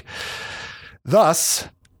to make. Thus,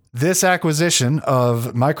 this acquisition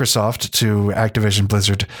of Microsoft to Activision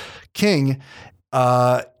Blizzard King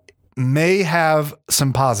may have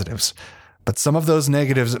some positives, but some of those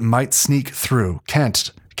negatives might sneak through.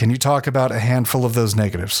 Kent, can you talk about a handful of those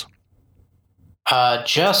negatives?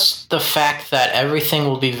 Just the fact that everything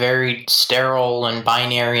will be very sterile and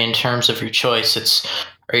binary in terms of your choice.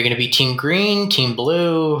 Are you going to be Team Green, Team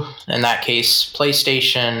Blue? In that case,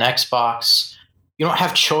 PlayStation, Xbox. You don't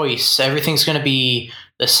have choice. Everything's going to be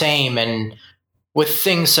the same. And with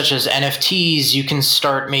things such as NFTs, you can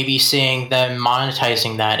start maybe seeing them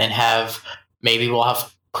monetizing that and we'll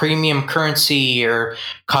have premium currency or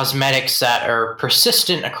cosmetics that are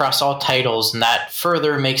persistent across all titles. And that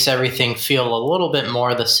further makes everything feel a little bit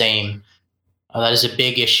more the same. That is a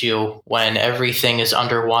big issue when everything is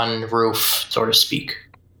under one roof, so to speak.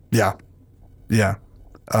 Yeah. Yeah.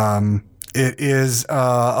 It is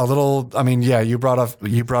a little, I mean, yeah, you brought up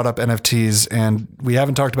NFTs, and we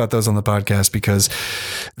haven't talked about those on the podcast because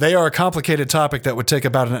they are a complicated topic that would take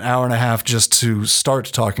about an hour and a half just to start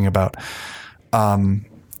talking about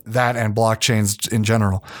that and blockchains in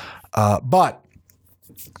general.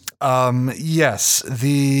 Yes,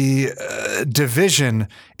 the division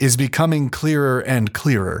is becoming clearer and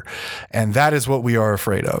clearer, and that is what we are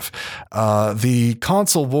afraid of. The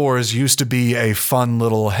console wars used to be a fun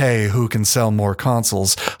little, hey, who can sell more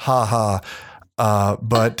consoles? Ha ha.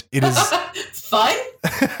 But it is fun.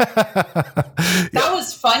 That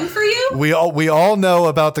was fun for you? We all know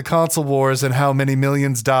about the console wars and how many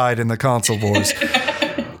millions died in the console wars.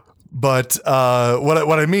 But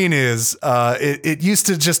what I mean is, it used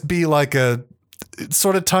to just be like a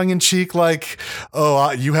sort of tongue-in-cheek, like,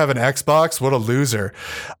 oh, you have an Xbox? What a loser.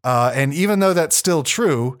 And even though that's still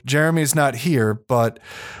true, Jeremy's not here, but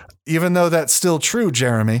even though that's still true,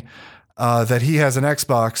 Jeremy, that he has an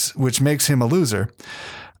Xbox, which makes him a loser,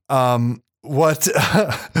 what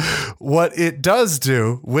it does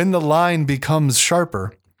do when the line becomes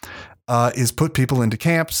sharper is put people into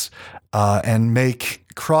camps and make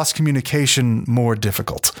cross-communication more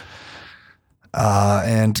difficult.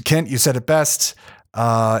 And Kent, you said it best.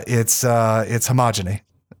 It's homogeny.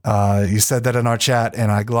 You said that in our chat,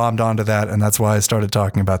 and I glommed onto that, and that's why I started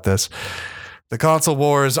talking about this. The console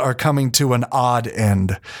wars are coming to an odd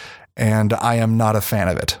end, and I am not a fan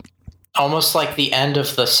of it. Almost like the end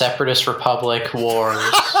of the Separatist Republic wars.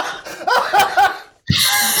 I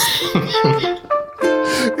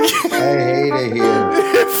hate it here.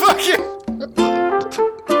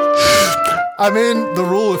 I mean, the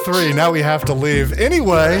rule of three. Now we have to leave.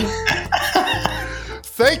 Anyway,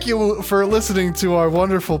 thank you for listening to our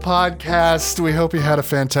wonderful podcast. We hope you had a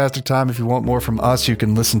fantastic time. If you want more from us, you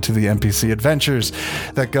can listen to the NPC adventures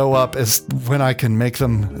that go up as when I can make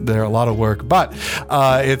them. They're a lot of work, but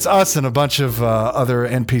it's us and a bunch of other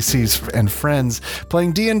NPCs and friends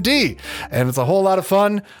playing D&D, and it's a whole lot of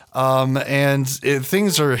fun.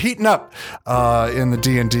 Things are heating up in the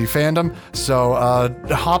D&D fandom, so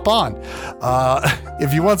hop on.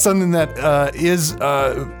 If you want something that is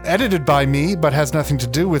edited by me but has nothing to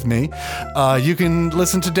do with me, you can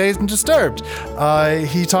listen to Dazed and Disturbed.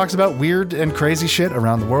 He talks about weird and crazy shit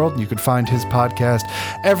around the world. You can find his podcast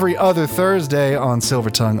every other Thursday on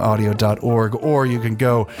silvertongueaudio.org, or you can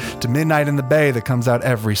go to Midnight in the Bay that comes out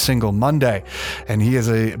every single Monday. And he is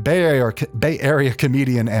a Bay Area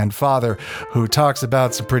comedian and father who talks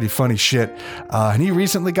about some pretty funny shit. And he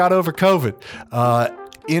recently got over COVID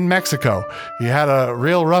in Mexico. He had a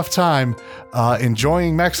real rough time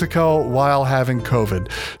enjoying Mexico while having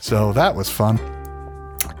COVID. So that was fun.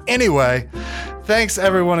 Anyway, thanks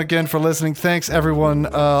everyone again for listening. Thanks everyone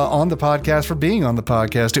on the podcast for being on the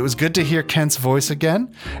podcast. It was good to hear Kent's voice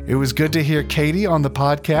again. It was good to hear Katie on the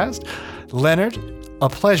podcast. Leonard, a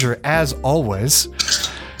pleasure as always.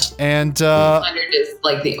 And Leonard is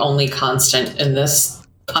like the only constant in this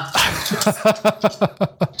podcast.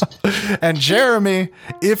 And Jeremy,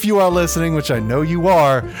 if you are listening, which I know you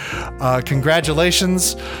are,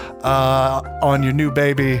 congratulations on your new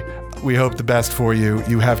baby. We hope the best for you.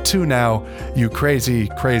 You have two now, you crazy,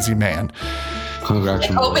 crazy man.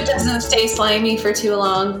 Congratulations. I hope it doesn't stay slimy for too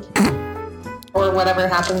long. Or whatever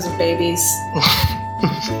happens with babies.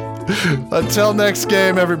 Until next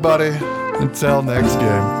game, everybody. Until next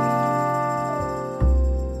game.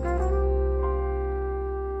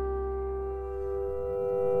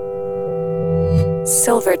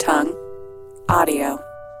 Silver Tongue.